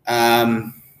Blade.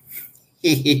 I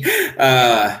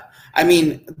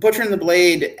mean, Butcher and the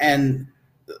Blade and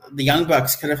the Young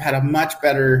Bucks could have had a much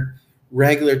better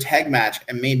regular tag match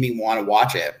and made me want to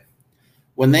watch it.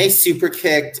 When they super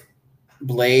kicked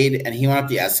Blade and he went up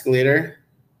the escalator,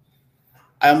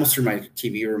 I almost threw my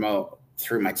TV remote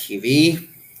through my TV.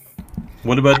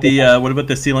 What about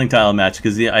the ceiling tile match?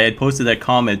 Because I had posted that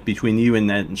comment between you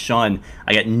and Sean.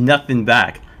 I got nothing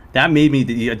back. That made me.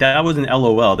 That was an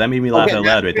LOL. That made me laugh out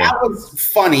loud right there. That was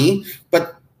funny,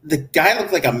 but the guy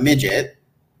looked like a midget,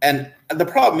 and the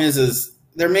problem is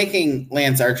they're making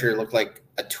Lance Archer look like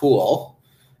a tool,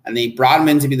 and they brought him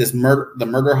in to be the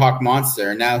Murder Hawk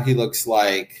monster, and now he looks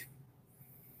like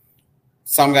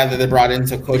some guy that they brought in.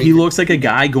 So Cody, he looks like a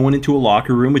guy going into a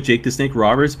locker room with Jake the Snake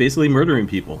Roberts, basically murdering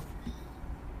people.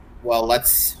 Well,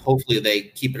 hopefully they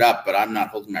keep it up, but I'm not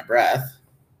holding my breath.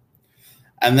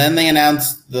 And then they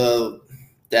announced the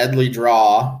deadly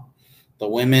draw, the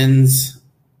women's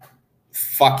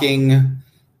fucking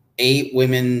 8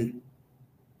 women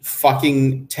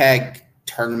fucking tag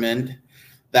tournament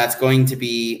that's going to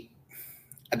be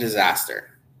a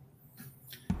disaster.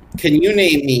 Can you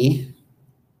name me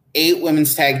 8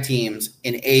 women's tag teams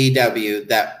in AEW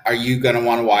that are you going to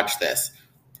want to watch this?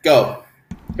 Go.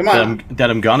 Come on. That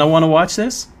I'm gonna want to watch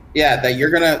this? Yeah, that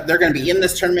they're gonna be in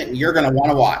this tournament and you're gonna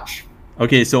want to watch.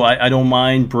 Okay, so I don't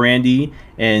mind Brandy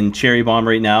and Cherry Bomb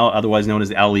right now, otherwise known as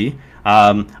Ali.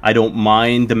 I don't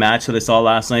mind the match that I saw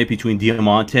last night between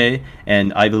Diamante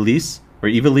and Ivelisse.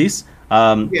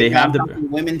 They have the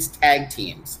women's tag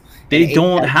teams. They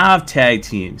don't have tag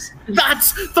teams.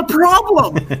 That's the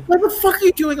problem. Why the fuck are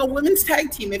you doing a women's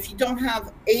tag team if you don't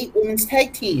have 8 women's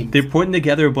tag teams? They're putting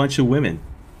together a bunch of women.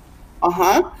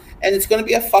 and it's going to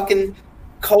be a fucking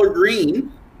color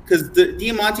green because the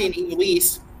Diamante and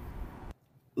Ivelisse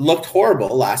looked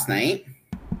horrible last night.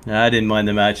 I didn't mind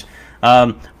the match.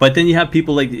 But then you have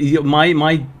people like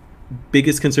my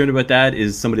biggest concern about that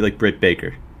is somebody like Britt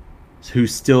Baker, who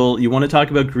still, you want to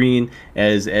talk about green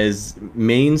as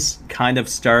Maine's kind of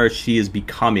star she is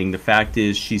becoming. The fact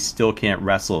is she still can't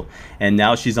wrestle, and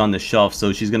now she's on the shelf,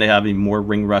 so she's going to have more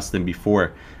ring rust than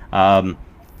before.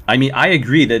 I mean, I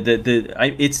agree that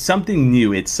it's something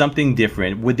new, it's something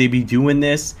different. Would they be doing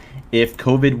this if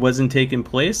COVID wasn't taking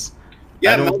place?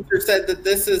 Yeah, Meltzer said that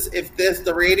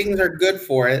the ratings are good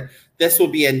for it, this will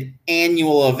be an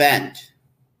annual event.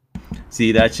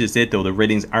 See, that's just it, though. The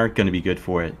ratings aren't going to be good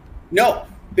for it. No,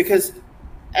 because,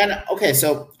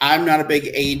 so I'm not a big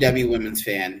AEW women's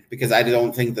fan because I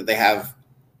don't think that they have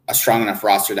a strong enough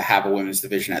roster to have a women's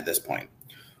division at this point.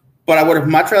 But I would have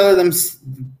much rather them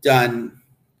done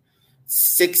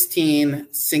 16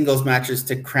 singles matches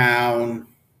to crown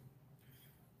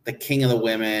the king of the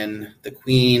women, the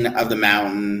queen of the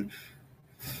mountain,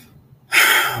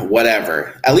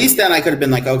 whatever. At least then I could have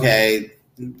been like, okay,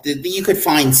 you could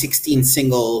find 16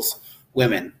 singles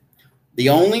women. The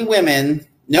only women,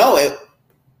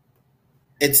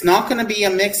 it's not going to be a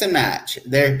mix and match.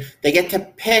 They get to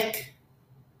pick.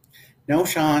 No,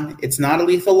 Sean, it's not a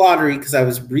lethal lottery because I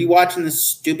was rewatching this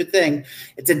stupid thing.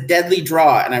 It's a deadly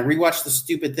draw, and I rewatched the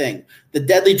stupid thing. The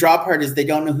deadly draw part is they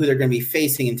don't know who they're going to be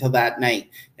facing until that night,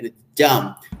 and it's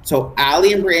dumb. So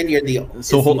Allie and Brandy are the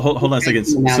hold on a second.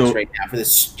 So right now for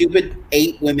this stupid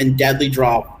 8 women deadly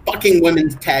draw, fucking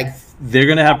women's tag. They're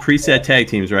going to have preset tag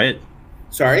teams, right?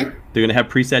 Sorry? They're going to have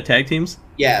preset tag teams?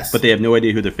 Yes. But they have no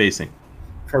idea who they're facing.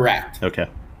 Correct. Okay.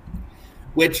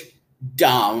 Which,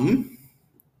 dumb.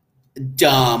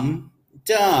 Who are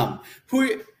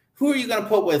you going to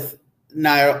put with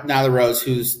Nyla Rose,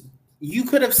 who's you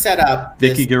could have set up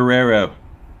Vicky Guerrero.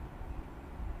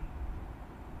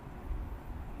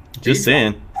 Just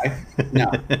saying. No.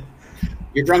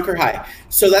 You're drunk or high.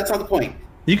 So that's not the point.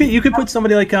 You could put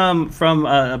somebody like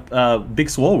from Big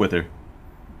Swole with her.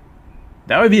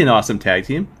 That would be an awesome tag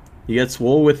team. You got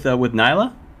Swole with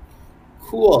Nyla?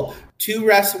 Cool. 2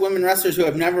 women wrestlers who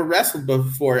have never wrestled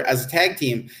before as a tag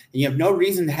team, and you have no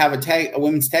reason to have a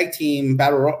women's tag team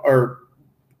battle or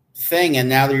thing, and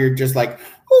now you're just like,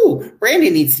 ooh,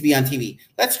 Brandy needs to be on TV.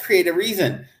 Let's create a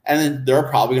reason. And then they're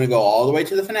probably going to go all the way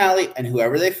to the finale, and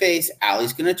whoever they face,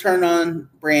 Allie's going to turn on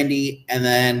Brandy, and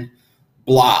then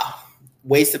blah.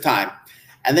 Waste of time.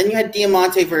 And then you had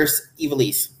Diamante versus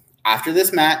Ivelisse. After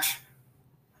this match,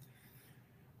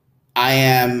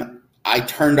 I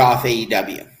turned off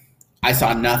AEW. I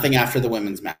saw nothing after the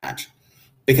women's match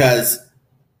because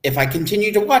if I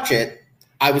continued to watch it,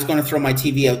 I was going to throw my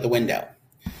TV out the window.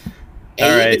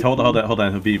 All right, hold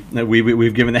on.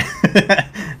 We've given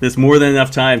that this more than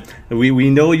enough time. We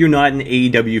know you're not an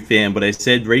AEW fan, but I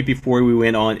said right before we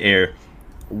went on air,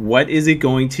 what is it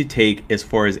going to take as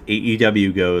far as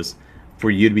AEW goes for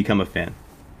you to become a fan?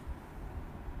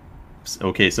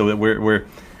 Okay, so we're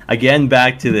again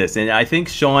back to this, and I think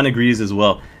Sean agrees as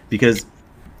well because.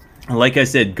 Like I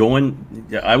said,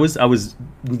 I was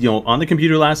on the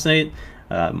computer last night,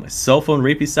 my cell phone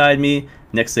right beside me.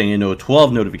 Next thing you know,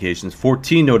 12 notifications,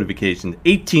 14 notifications,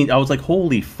 18. I was like,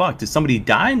 holy fuck, did somebody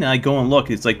die? And I go and look.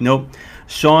 It's like, nope,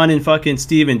 Sean and fucking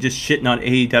Steven just shitting on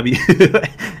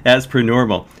AEW as per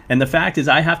normal. And the fact is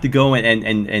I have to go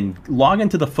and log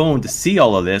into the phone to see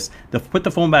all of this, to put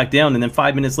the phone back down, and then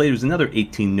 5 minutes later, there's another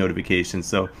 18 notifications.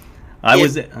 So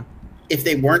if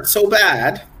they weren't so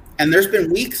bad... And there's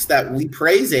been weeks that we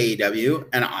praise AEW,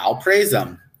 and I'll praise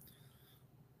them.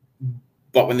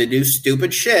 But when they do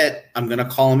stupid shit, I'm going to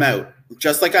call them out.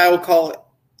 Just like I will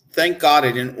call – thank God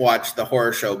I didn't watch the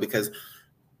horror show because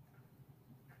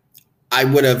I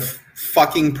would have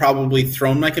fucking probably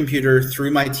thrown my computer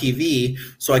through my TV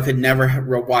so I could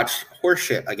never watch horse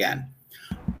shit again.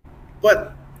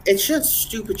 But it's just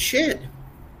stupid shit.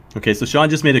 Okay, so Sean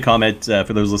just made a comment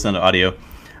for those listening to audio.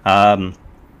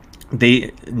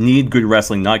 They need good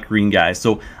wrestling, not green guys.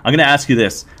 So I'm going to ask you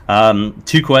this.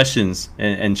 2 questions.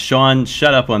 And Sean,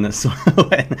 shut up on this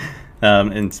one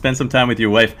and spend some time with your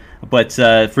wife. But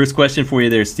first question for you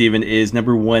there, Steven, is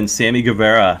number 1, Sammy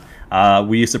Guevara.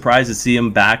 Were you surprised to see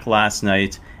him back last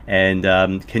night? And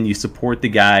can you support the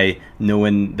guy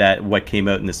knowing that what came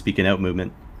out in the Speaking Out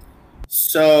movement?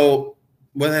 So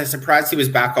was I surprised he was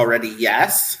back already?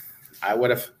 Yes. I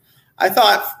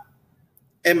thought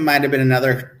it might have been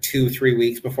another 2-3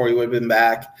 weeks before he would have been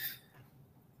back.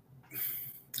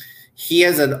 He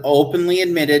has openly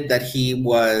admitted that he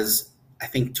was, I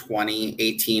think, 20,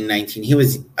 18, 19. He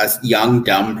was a young,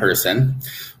 dumb person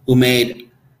who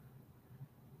made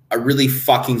a really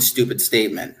fucking stupid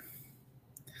statement.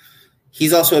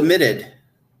 He's also admitted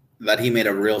that he made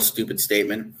a real stupid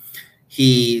statement.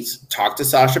 He's talked to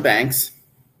Sasha Banks.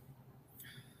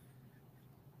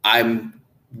 I'm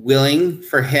willing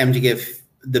for him to give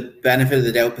the benefit of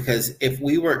the doubt, because if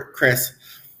we were, Chris,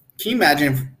 can you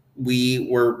imagine if we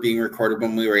were being recorded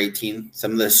when we were 18?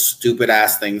 Some of the stupid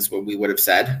ass things what we would have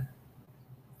said.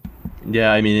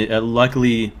 Yeah, I mean,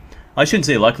 luckily, I shouldn't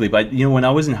say luckily, but when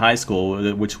I was in high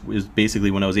school, which was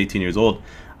basically when I was 18 years old,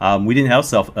 we didn't have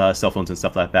cell phones and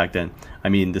stuff like that back then. I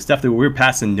mean, the stuff that we were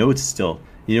passing notes still.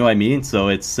 You know what I mean? So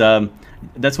it's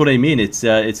that's what I mean. It's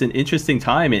an interesting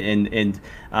time, and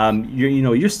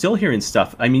you're still hearing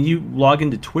stuff. I mean, you log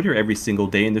into Twitter every single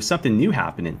day, and there's something new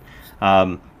happening.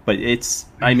 But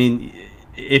I mean,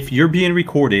 if you're being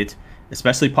recorded,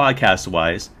 especially podcast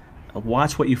wise,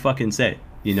 watch what you fucking say.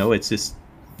 It's just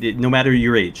no matter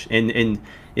your age, and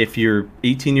if you're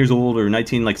 18 years old or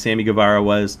 19 like Sammy Guevara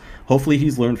was, hopefully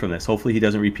he's learned from this. Hopefully he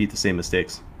doesn't repeat the same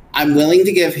mistakes. I'm willing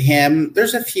to give him.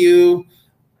 There's a few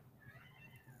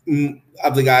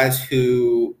of the guys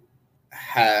who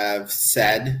have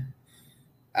said,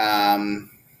 oh,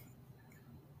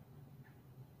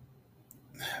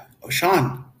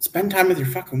 Sean, spend time with your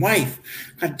fucking wife.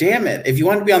 God damn it. If you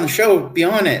want to be on the show, be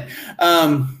on it.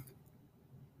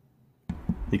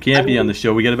 You can't be on the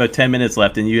show. We got about 10 minutes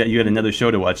left, and you got another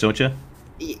show to watch, don't you?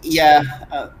 Yeah.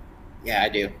 Yeah, I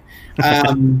do.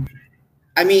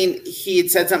 I mean, he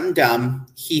had said something dumb.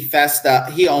 He fessed up.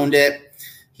 He owned it.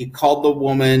 He called the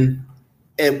woman.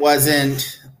 It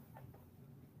wasn't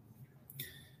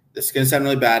 – this is going to sound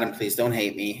really bad, and please don't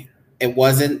hate me. It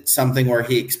wasn't something where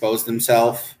he exposed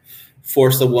himself,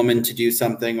 forced the woman to do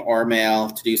something or a male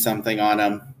to do something on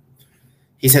him.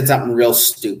 He said something real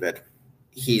stupid.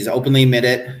 He's openly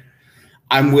admitted.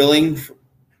 I'm willing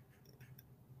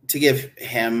to give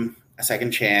him a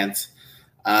second chance.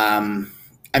 I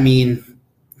mean,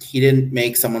 he didn't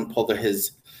make someone pull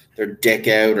their dick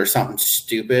out or something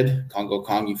stupid. Congo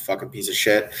Kong, you fucking piece of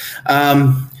shit.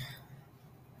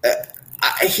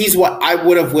 He's what I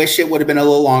would have wished it would have been a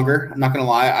little longer. I'm not going to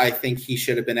lie. I think he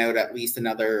should have been out at least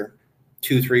another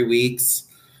 2-3 weeks.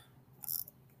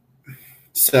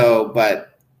 So,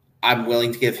 but I'm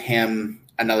willing to give him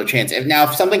another chance.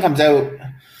 If something comes out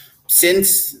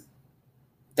since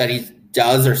that he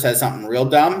does or says something real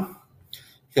dumb,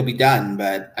 he'll be done.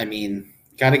 But I mean,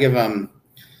 got to give him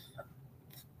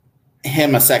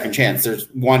a second chance. There's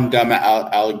one dumb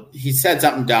he said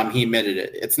something dumb. He admitted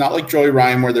it. It's not like Joey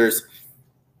Ryan where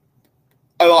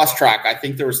I lost track. I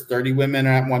think there was 30 women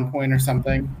at one point or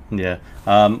something. Yeah.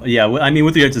 I mean,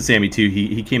 with regard to Sammy too,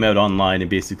 he came out online and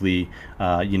basically,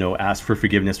 asked for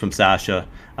forgiveness from Sasha,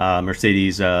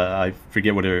 Mercedes. I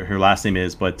forget what her last name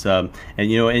is, but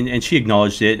and she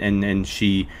acknowledged it, and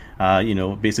she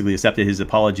basically accepted his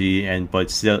apology, but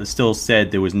still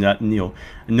said there was no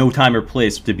time or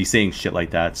place to be saying shit like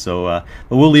that. So,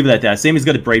 but we'll leave it at that. Sammy's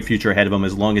got a bright future ahead of him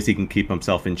as long as he can keep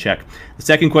himself in check. The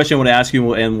second question I want to ask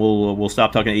you, and we'll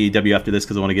stop talking AEW after this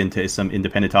because I want to get into some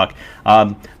independent talk.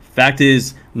 Fact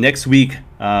is, next week,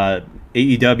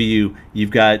 AEW,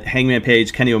 you've got Hangman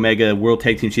Page, Kenny Omega, World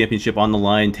Tag Team Championship on the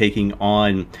line, taking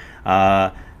on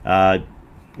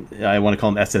I want to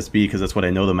call them SSB because that's what I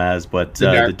know them as, but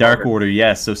the Dark Order,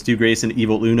 yes. So Stu Grayson,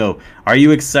 Evil Uno. Are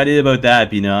you excited about that,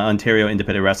 being an Ontario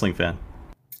independent wrestling fan?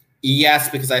 Yes,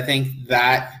 because I think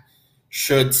that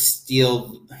should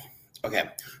steal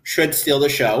the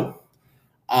show.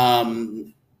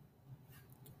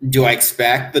 Do I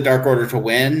expect the Dark Order to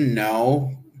win?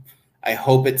 No. I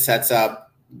hope it sets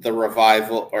up the FTR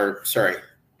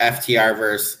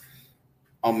versus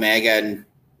Omega and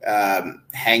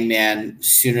Hangman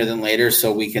sooner than later,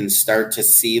 so we can start to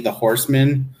see the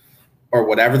Horsemen, or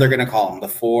whatever they're going to call them, the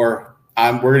four.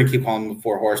 We're going to keep calling them the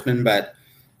Four Horsemen, but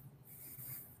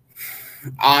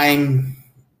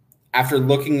after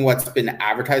looking what's been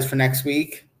advertised for next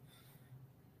week,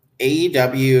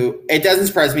 AEW. It doesn't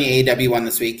surprise me AEW won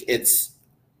this week. It's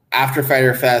after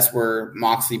Fyter Fest where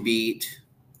Moxley beat,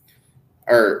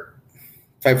 or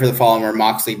Fight for the Fallen where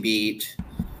Moxley beat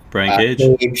Brian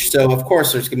Cage. So, of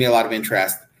course, there's going to be a lot of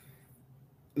interest.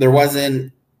 There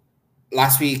wasn't –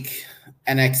 last week,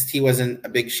 NXT wasn't a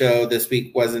big show. This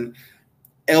week wasn't.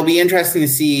 It'll be interesting to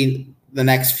see the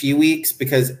next few weeks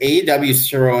because AEW is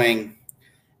throwing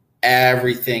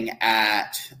everything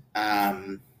at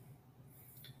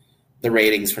the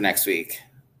ratings for next week.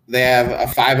 They have a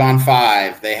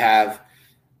 5-on-5. They have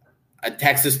a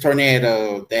Texas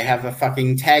Tornado. They have a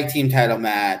fucking tag team title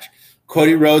match.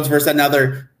 Cody Rhodes versus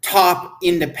another top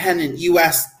independent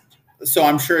U.S. So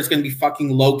I'm sure it's going to be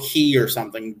fucking low key or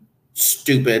something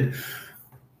stupid.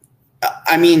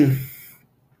 I mean,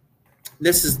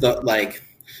 this is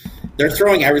they're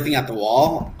throwing everything at the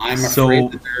wall. I'm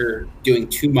afraid that they're doing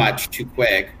too much too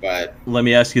quick. But let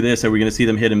me ask you this: are we going to see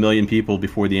them hit 1 million people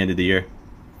before the end of the year,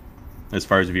 as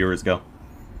far as viewers go?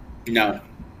 No.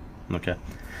 Okay.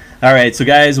 All right, so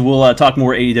guys, we'll talk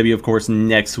more AEW, of course,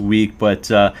 next week, but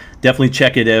definitely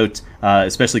check it out,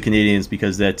 especially Canadians,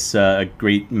 because that's a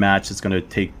great match that's going to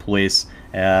take place.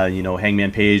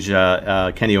 Hangman Page,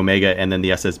 Kenny Omega, and then the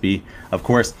SSB, of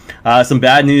course. Some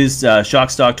bad news,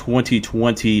 Shockstock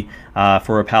 2020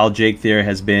 for our pal Jake there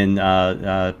has been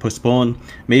postponed.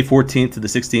 May 14th to the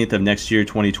 16th of next year,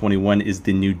 2021, is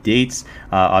the new dates.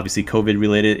 Obviously,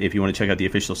 COVID-related. If you want to check out the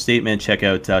official statement, check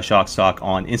out Shockstock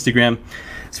on Instagram.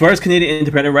 As far as Canadian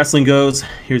independent wrestling goes,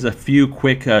 here's a few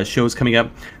quick shows coming up.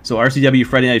 So RCW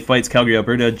Friday Night Fights, Calgary,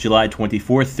 Alberta, July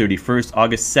 24th, 31st,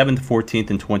 August 7th, 14th,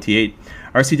 and 28th.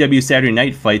 RCW Saturday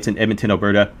Night Fights in Edmonton,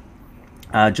 Alberta,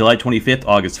 July 25th,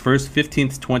 August 1st,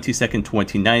 15th, 22nd,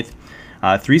 29th.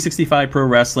 365 Pro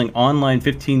Wrestling Online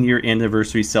 15-year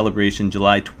anniversary celebration,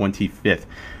 July 25th.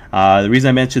 The reason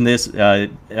I mention this,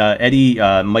 Eddie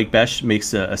Mike Besh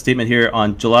makes a statement here.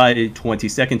 On July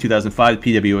 22nd, 2005,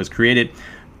 PWO was created.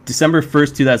 December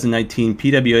 1st, 2019,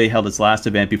 PWA held its last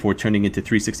event before turning into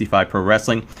 365 Pro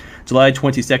Wrestling. July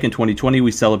 22nd, 2020,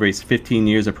 we celebrate 15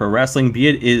 years of pro wrestling. Be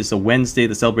it is a Wednesday,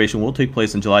 the celebration will take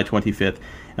place on July 25th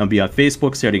and will be on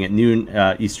Facebook starting at noon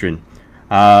Eastern.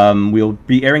 We'll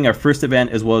be airing our first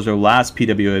event as well as our last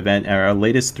PWA event and our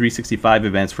latest 365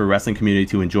 events for wrestling community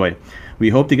to enjoy. We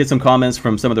hope to get some comments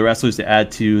from some of the wrestlers to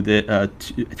add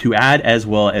to add, as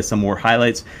well as some more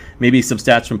highlights, maybe some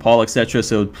stats from Paul, etc.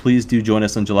 So please do join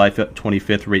us on July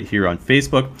 25th right here on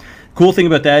Facebook. Cool thing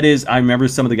about that is I remember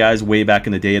some of the guys way back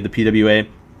in the day of the PWA.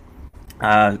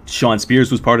 Sean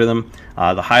Spears was part of them.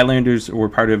 The Highlanders were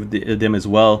part of them as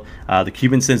well. The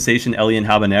Cuban sensation Elian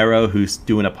Habanero, who's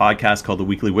doing a podcast called The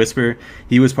Weekly Whisper,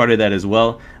 he was part of that as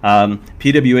well.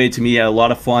 PWA, to me, had a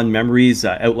lot of fond memories.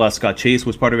 Outlaw Scott Chase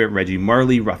was part of it. Reggie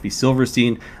Marley, Ruffy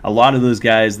Silverstein, a lot of those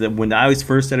guys that when I was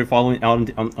first started following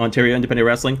Ontario Independent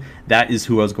Wrestling, that is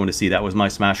who I was going to see. That was my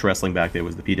Smash Wrestling back there,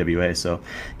 was the PWA. So,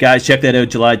 guys, check that out.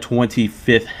 July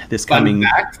 25th, this coming...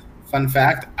 Fun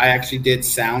fact, I actually did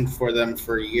sound for them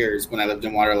for years when I lived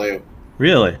in Waterloo.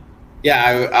 Really?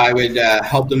 Yeah, I would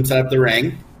help them set up the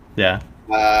ring. Yeah.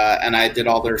 And I did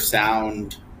all their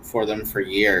sound for them for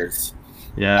years.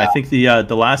 Yeah, I think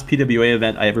the last PWA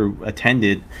event I ever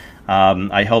attended,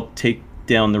 I helped take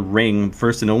down the ring,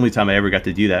 first and only time I ever got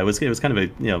to do that. It was kind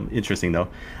of interesting though.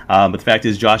 But the fact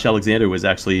is, Josh Alexander was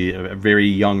actually a very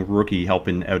young rookie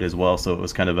helping out as well, so it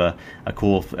was kind of a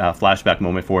cool flashback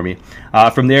moment for me.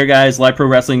 From there, guys, Live Pro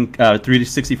Wrestling,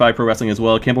 365 Pro Wrestling as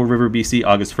well, Campbell River, BC,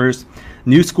 August 1st.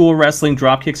 New School Wrestling,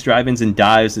 Dropkicks, Drive-Ins, and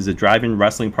Dives is a drive-in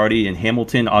wrestling party in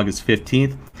Hamilton, August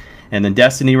 15th. And then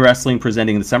Destiny Wrestling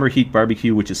presenting the Summer Heat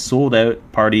Barbecue, which is sold out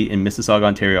party in Mississauga,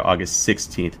 Ontario, August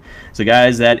 16th. So,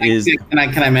 guys, that is... Can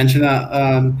I mention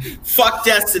fuck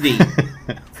Destiny?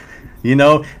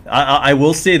 I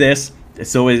will say this.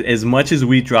 So, as much as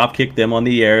we dropkicked them on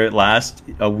the air last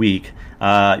week,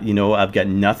 I've got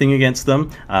nothing against them.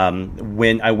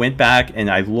 When I went back and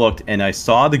I looked and I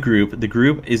saw the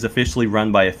group is officially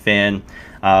run by a fan.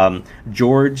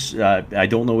 George, I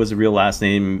don't know his real last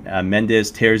name,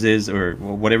 Mendez, Terzes, or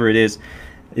whatever it is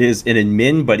an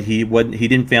admin, but he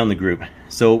didn't found the group.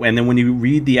 So, and then when you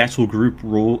read the actual group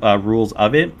rules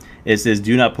of it, it says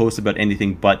do not post about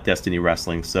anything but Destiny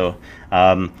Wrestling. So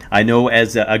I know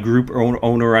as a group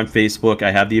owner on Facebook,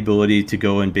 I have the ability to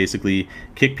go and basically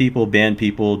kick people, ban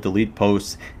people, delete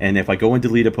posts. And if I go and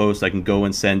delete a post, I can go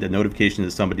and send a notification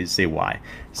to somebody to say why.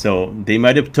 So they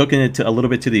might have taken it a little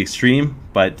bit to the extreme,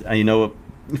 but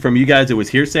from you guys, it was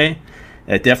hearsay.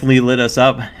 It definitely lit us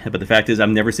up. But the fact is, I've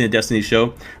never seen a Destiny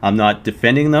show. I'm not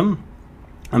defending them.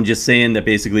 I'm just saying that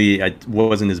basically it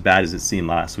wasn't as bad as it seemed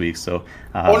last week. So.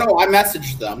 Oh no, I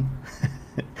messaged them.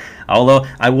 Although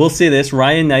I will say this,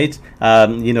 Ryan Knight,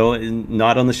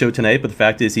 not on the show tonight, but the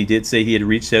fact is he did say he had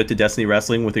reached out to Destiny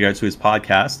Wrestling with regards to his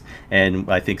podcast,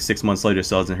 and I think 6 months later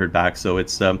still hasn't heard back. So it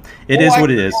is what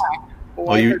it is.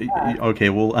 Okay?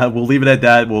 We'll leave it at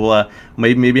that. We'll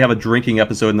maybe have a drinking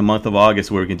episode in the month of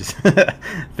August where we can just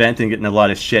vent and get in a lot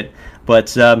of shit.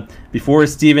 But before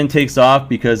Steven takes off,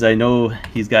 because I know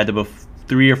he's got about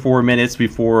 3 or 4 minutes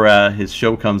before his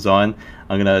show comes on,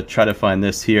 I'm going to try to find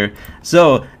this here.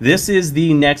 So this is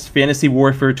the next Fantasy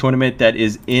Warfare tournament that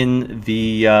is in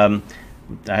the,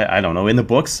 I don't know, in the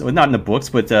books. Well, not in the books,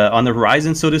 but on the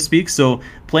horizon, so to speak. So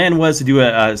plan was to do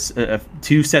a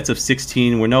 2 sets of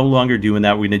 16. We're no longer doing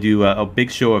that. We're going to do a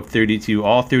big show of 32,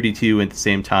 all 32 at the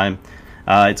same time.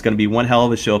 It's going to be one hell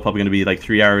of a show, probably going to be like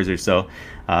 3 hours or so.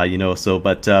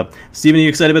 But Steven, are you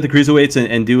excited about the cruiserweights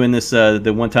and doing this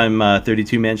the one-time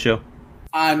 32-man show?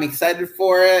 I'm excited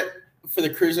for it, for the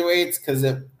cruiserweights, because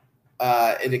it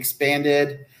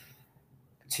expanded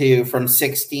from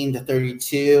 16 to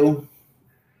 32.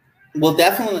 We'll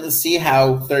definitely see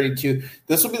how 32.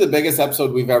 This will be the biggest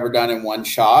episode we've ever done in one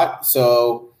shot,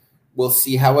 so we'll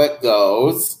see how it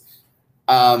goes.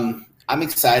 I'm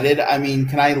excited. I mean,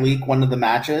 can I leak one of the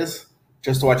matches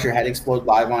just to watch your head explode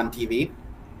live on TV?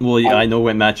 Well, yeah, I know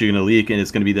what match you're going to leak, and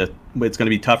it's going to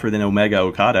be tougher than Omega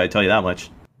Okada. I tell you that much.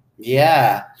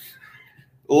 Yeah,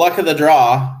 luck of the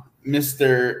draw,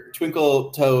 Mr.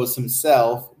 Twinkle Toes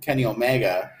himself, Kenny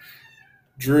Omega,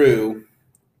 drew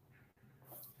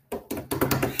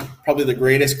probably the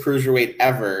greatest cruiserweight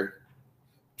ever,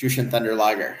 Jushin Thunder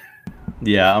Liger.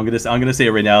 Yeah, I'm gonna say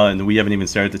it right now, and we haven't even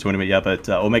started the tournament yet. But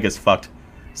Omega's fucked.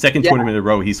 Second tournament in a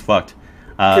row, he's fucked.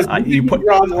 You put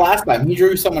on the last time. He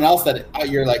drew someone else that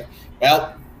you're like,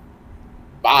 well,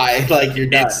 bye, like you're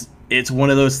done. It's one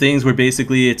of those things where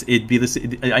basically it'd be this.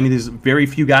 I mean, there's very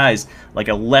few guys, like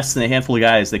less than a handful of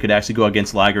guys, that could actually go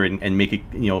against Liger and make it,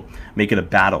 make it a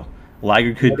battle.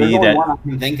 Liger could be that. One I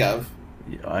can think of.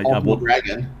 Ultimo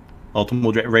Dragon.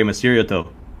 Rey Mysterio, though.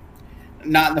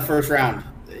 Not in the first round.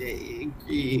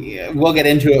 We'll get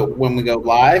into it when we go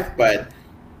live, but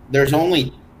there's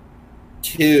only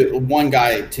one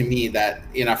guy to me that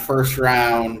in a first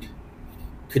round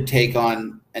could take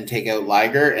on and take out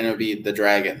Liger, and it would be the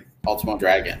Dragon, Ultimo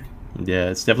Dragon. Yeah,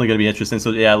 it's definitely going to be interesting.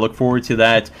 So yeah, look forward to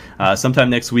that sometime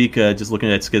next week. Just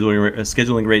looking at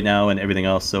scheduling right now and everything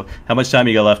else. So how much time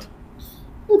you got left?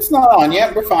 It's not on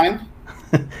yet. We're fine.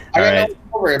 All right.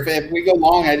 Over. If we go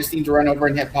long, I just need to run over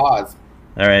and hit pause.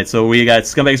 All right, so we got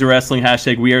Scumbags of Wrestling,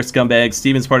 hashtag We Are Scumbags.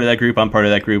 Steven's part of that group. I'm part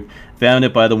of that group.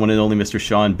 Founded by the one and only Mr.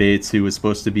 Sean Bates, who was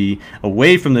supposed to be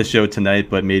away from the show tonight,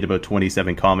 but made about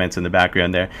 27 comments in the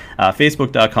background there.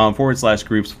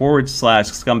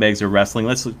 Facebook.com/groups/Scumbags of Wrestling.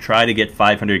 Let's try to get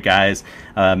 500 guys,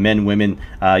 men, women,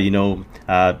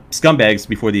 scumbags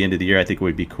before the end of the year. I think it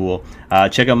would be cool.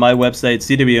 Check out my website,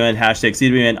 CWN, hashtag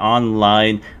CWN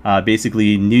Online.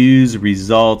 Basically, news,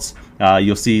 results.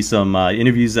 You'll see some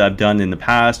interviews that I've done in the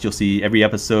past. You'll see every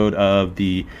episode of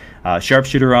the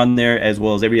Sharpshooter on there, as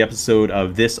well as every episode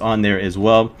of this on there as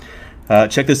well.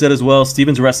 Check this out as well,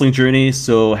 Steven's Wrestling Journey.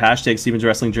 So hashtag Steven's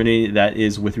Wrestling Journey. That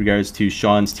is with regards to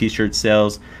Sean's t-shirt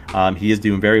sales. He is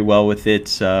doing very well with it.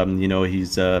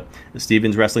 He's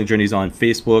Steven's Wrestling Journey is on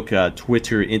Facebook,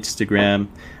 Twitter, Instagram,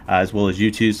 as well as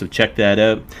YouTube. So check that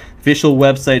out. Official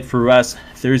website for us,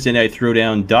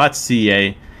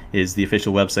 ThursdayNightThrowdown.ca. is the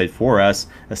official website for us.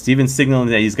 Steven's signaling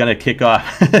that he's going to kick off.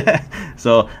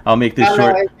 So I'll make this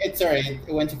short. No, it's all right.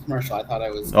 It went to commercial. I thought I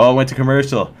was... Oh, it went to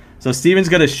commercial. So Steven's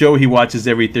got a show he watches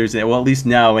every Thursday. Well, at least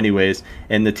now anyways.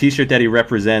 And the t-shirt that he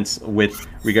represents with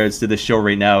regards to the show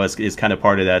right now is kind of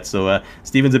part of that. So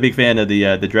Steven's a big fan of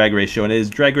the Drag Race show. And it is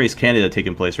Drag Race Canada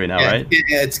taking place right now, right?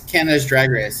 Yeah, it's Canada's Drag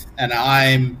Race. And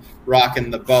I'm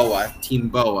rocking the BOA, Team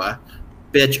BOA.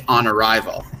 Bitch on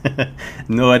arrival.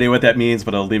 No idea what that means,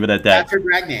 but I'll leave it at that. That's her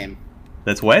drag name.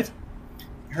 That's what?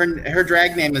 Her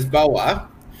drag name is BOA.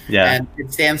 Yeah. And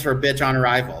it stands for bitch on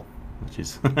arrival.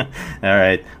 Jeez. All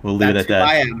right. We'll leave it at that.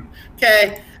 I am.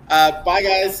 Okay. Bye,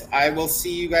 guys. I will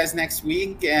see you guys next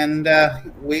week, and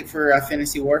wait for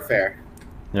Fantasy Warfare.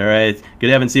 All right. Good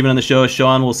having Steven on the show.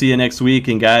 Sean, we'll see you next week.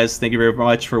 And guys, thank you very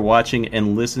much for watching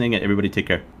and listening. And everybody take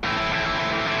care.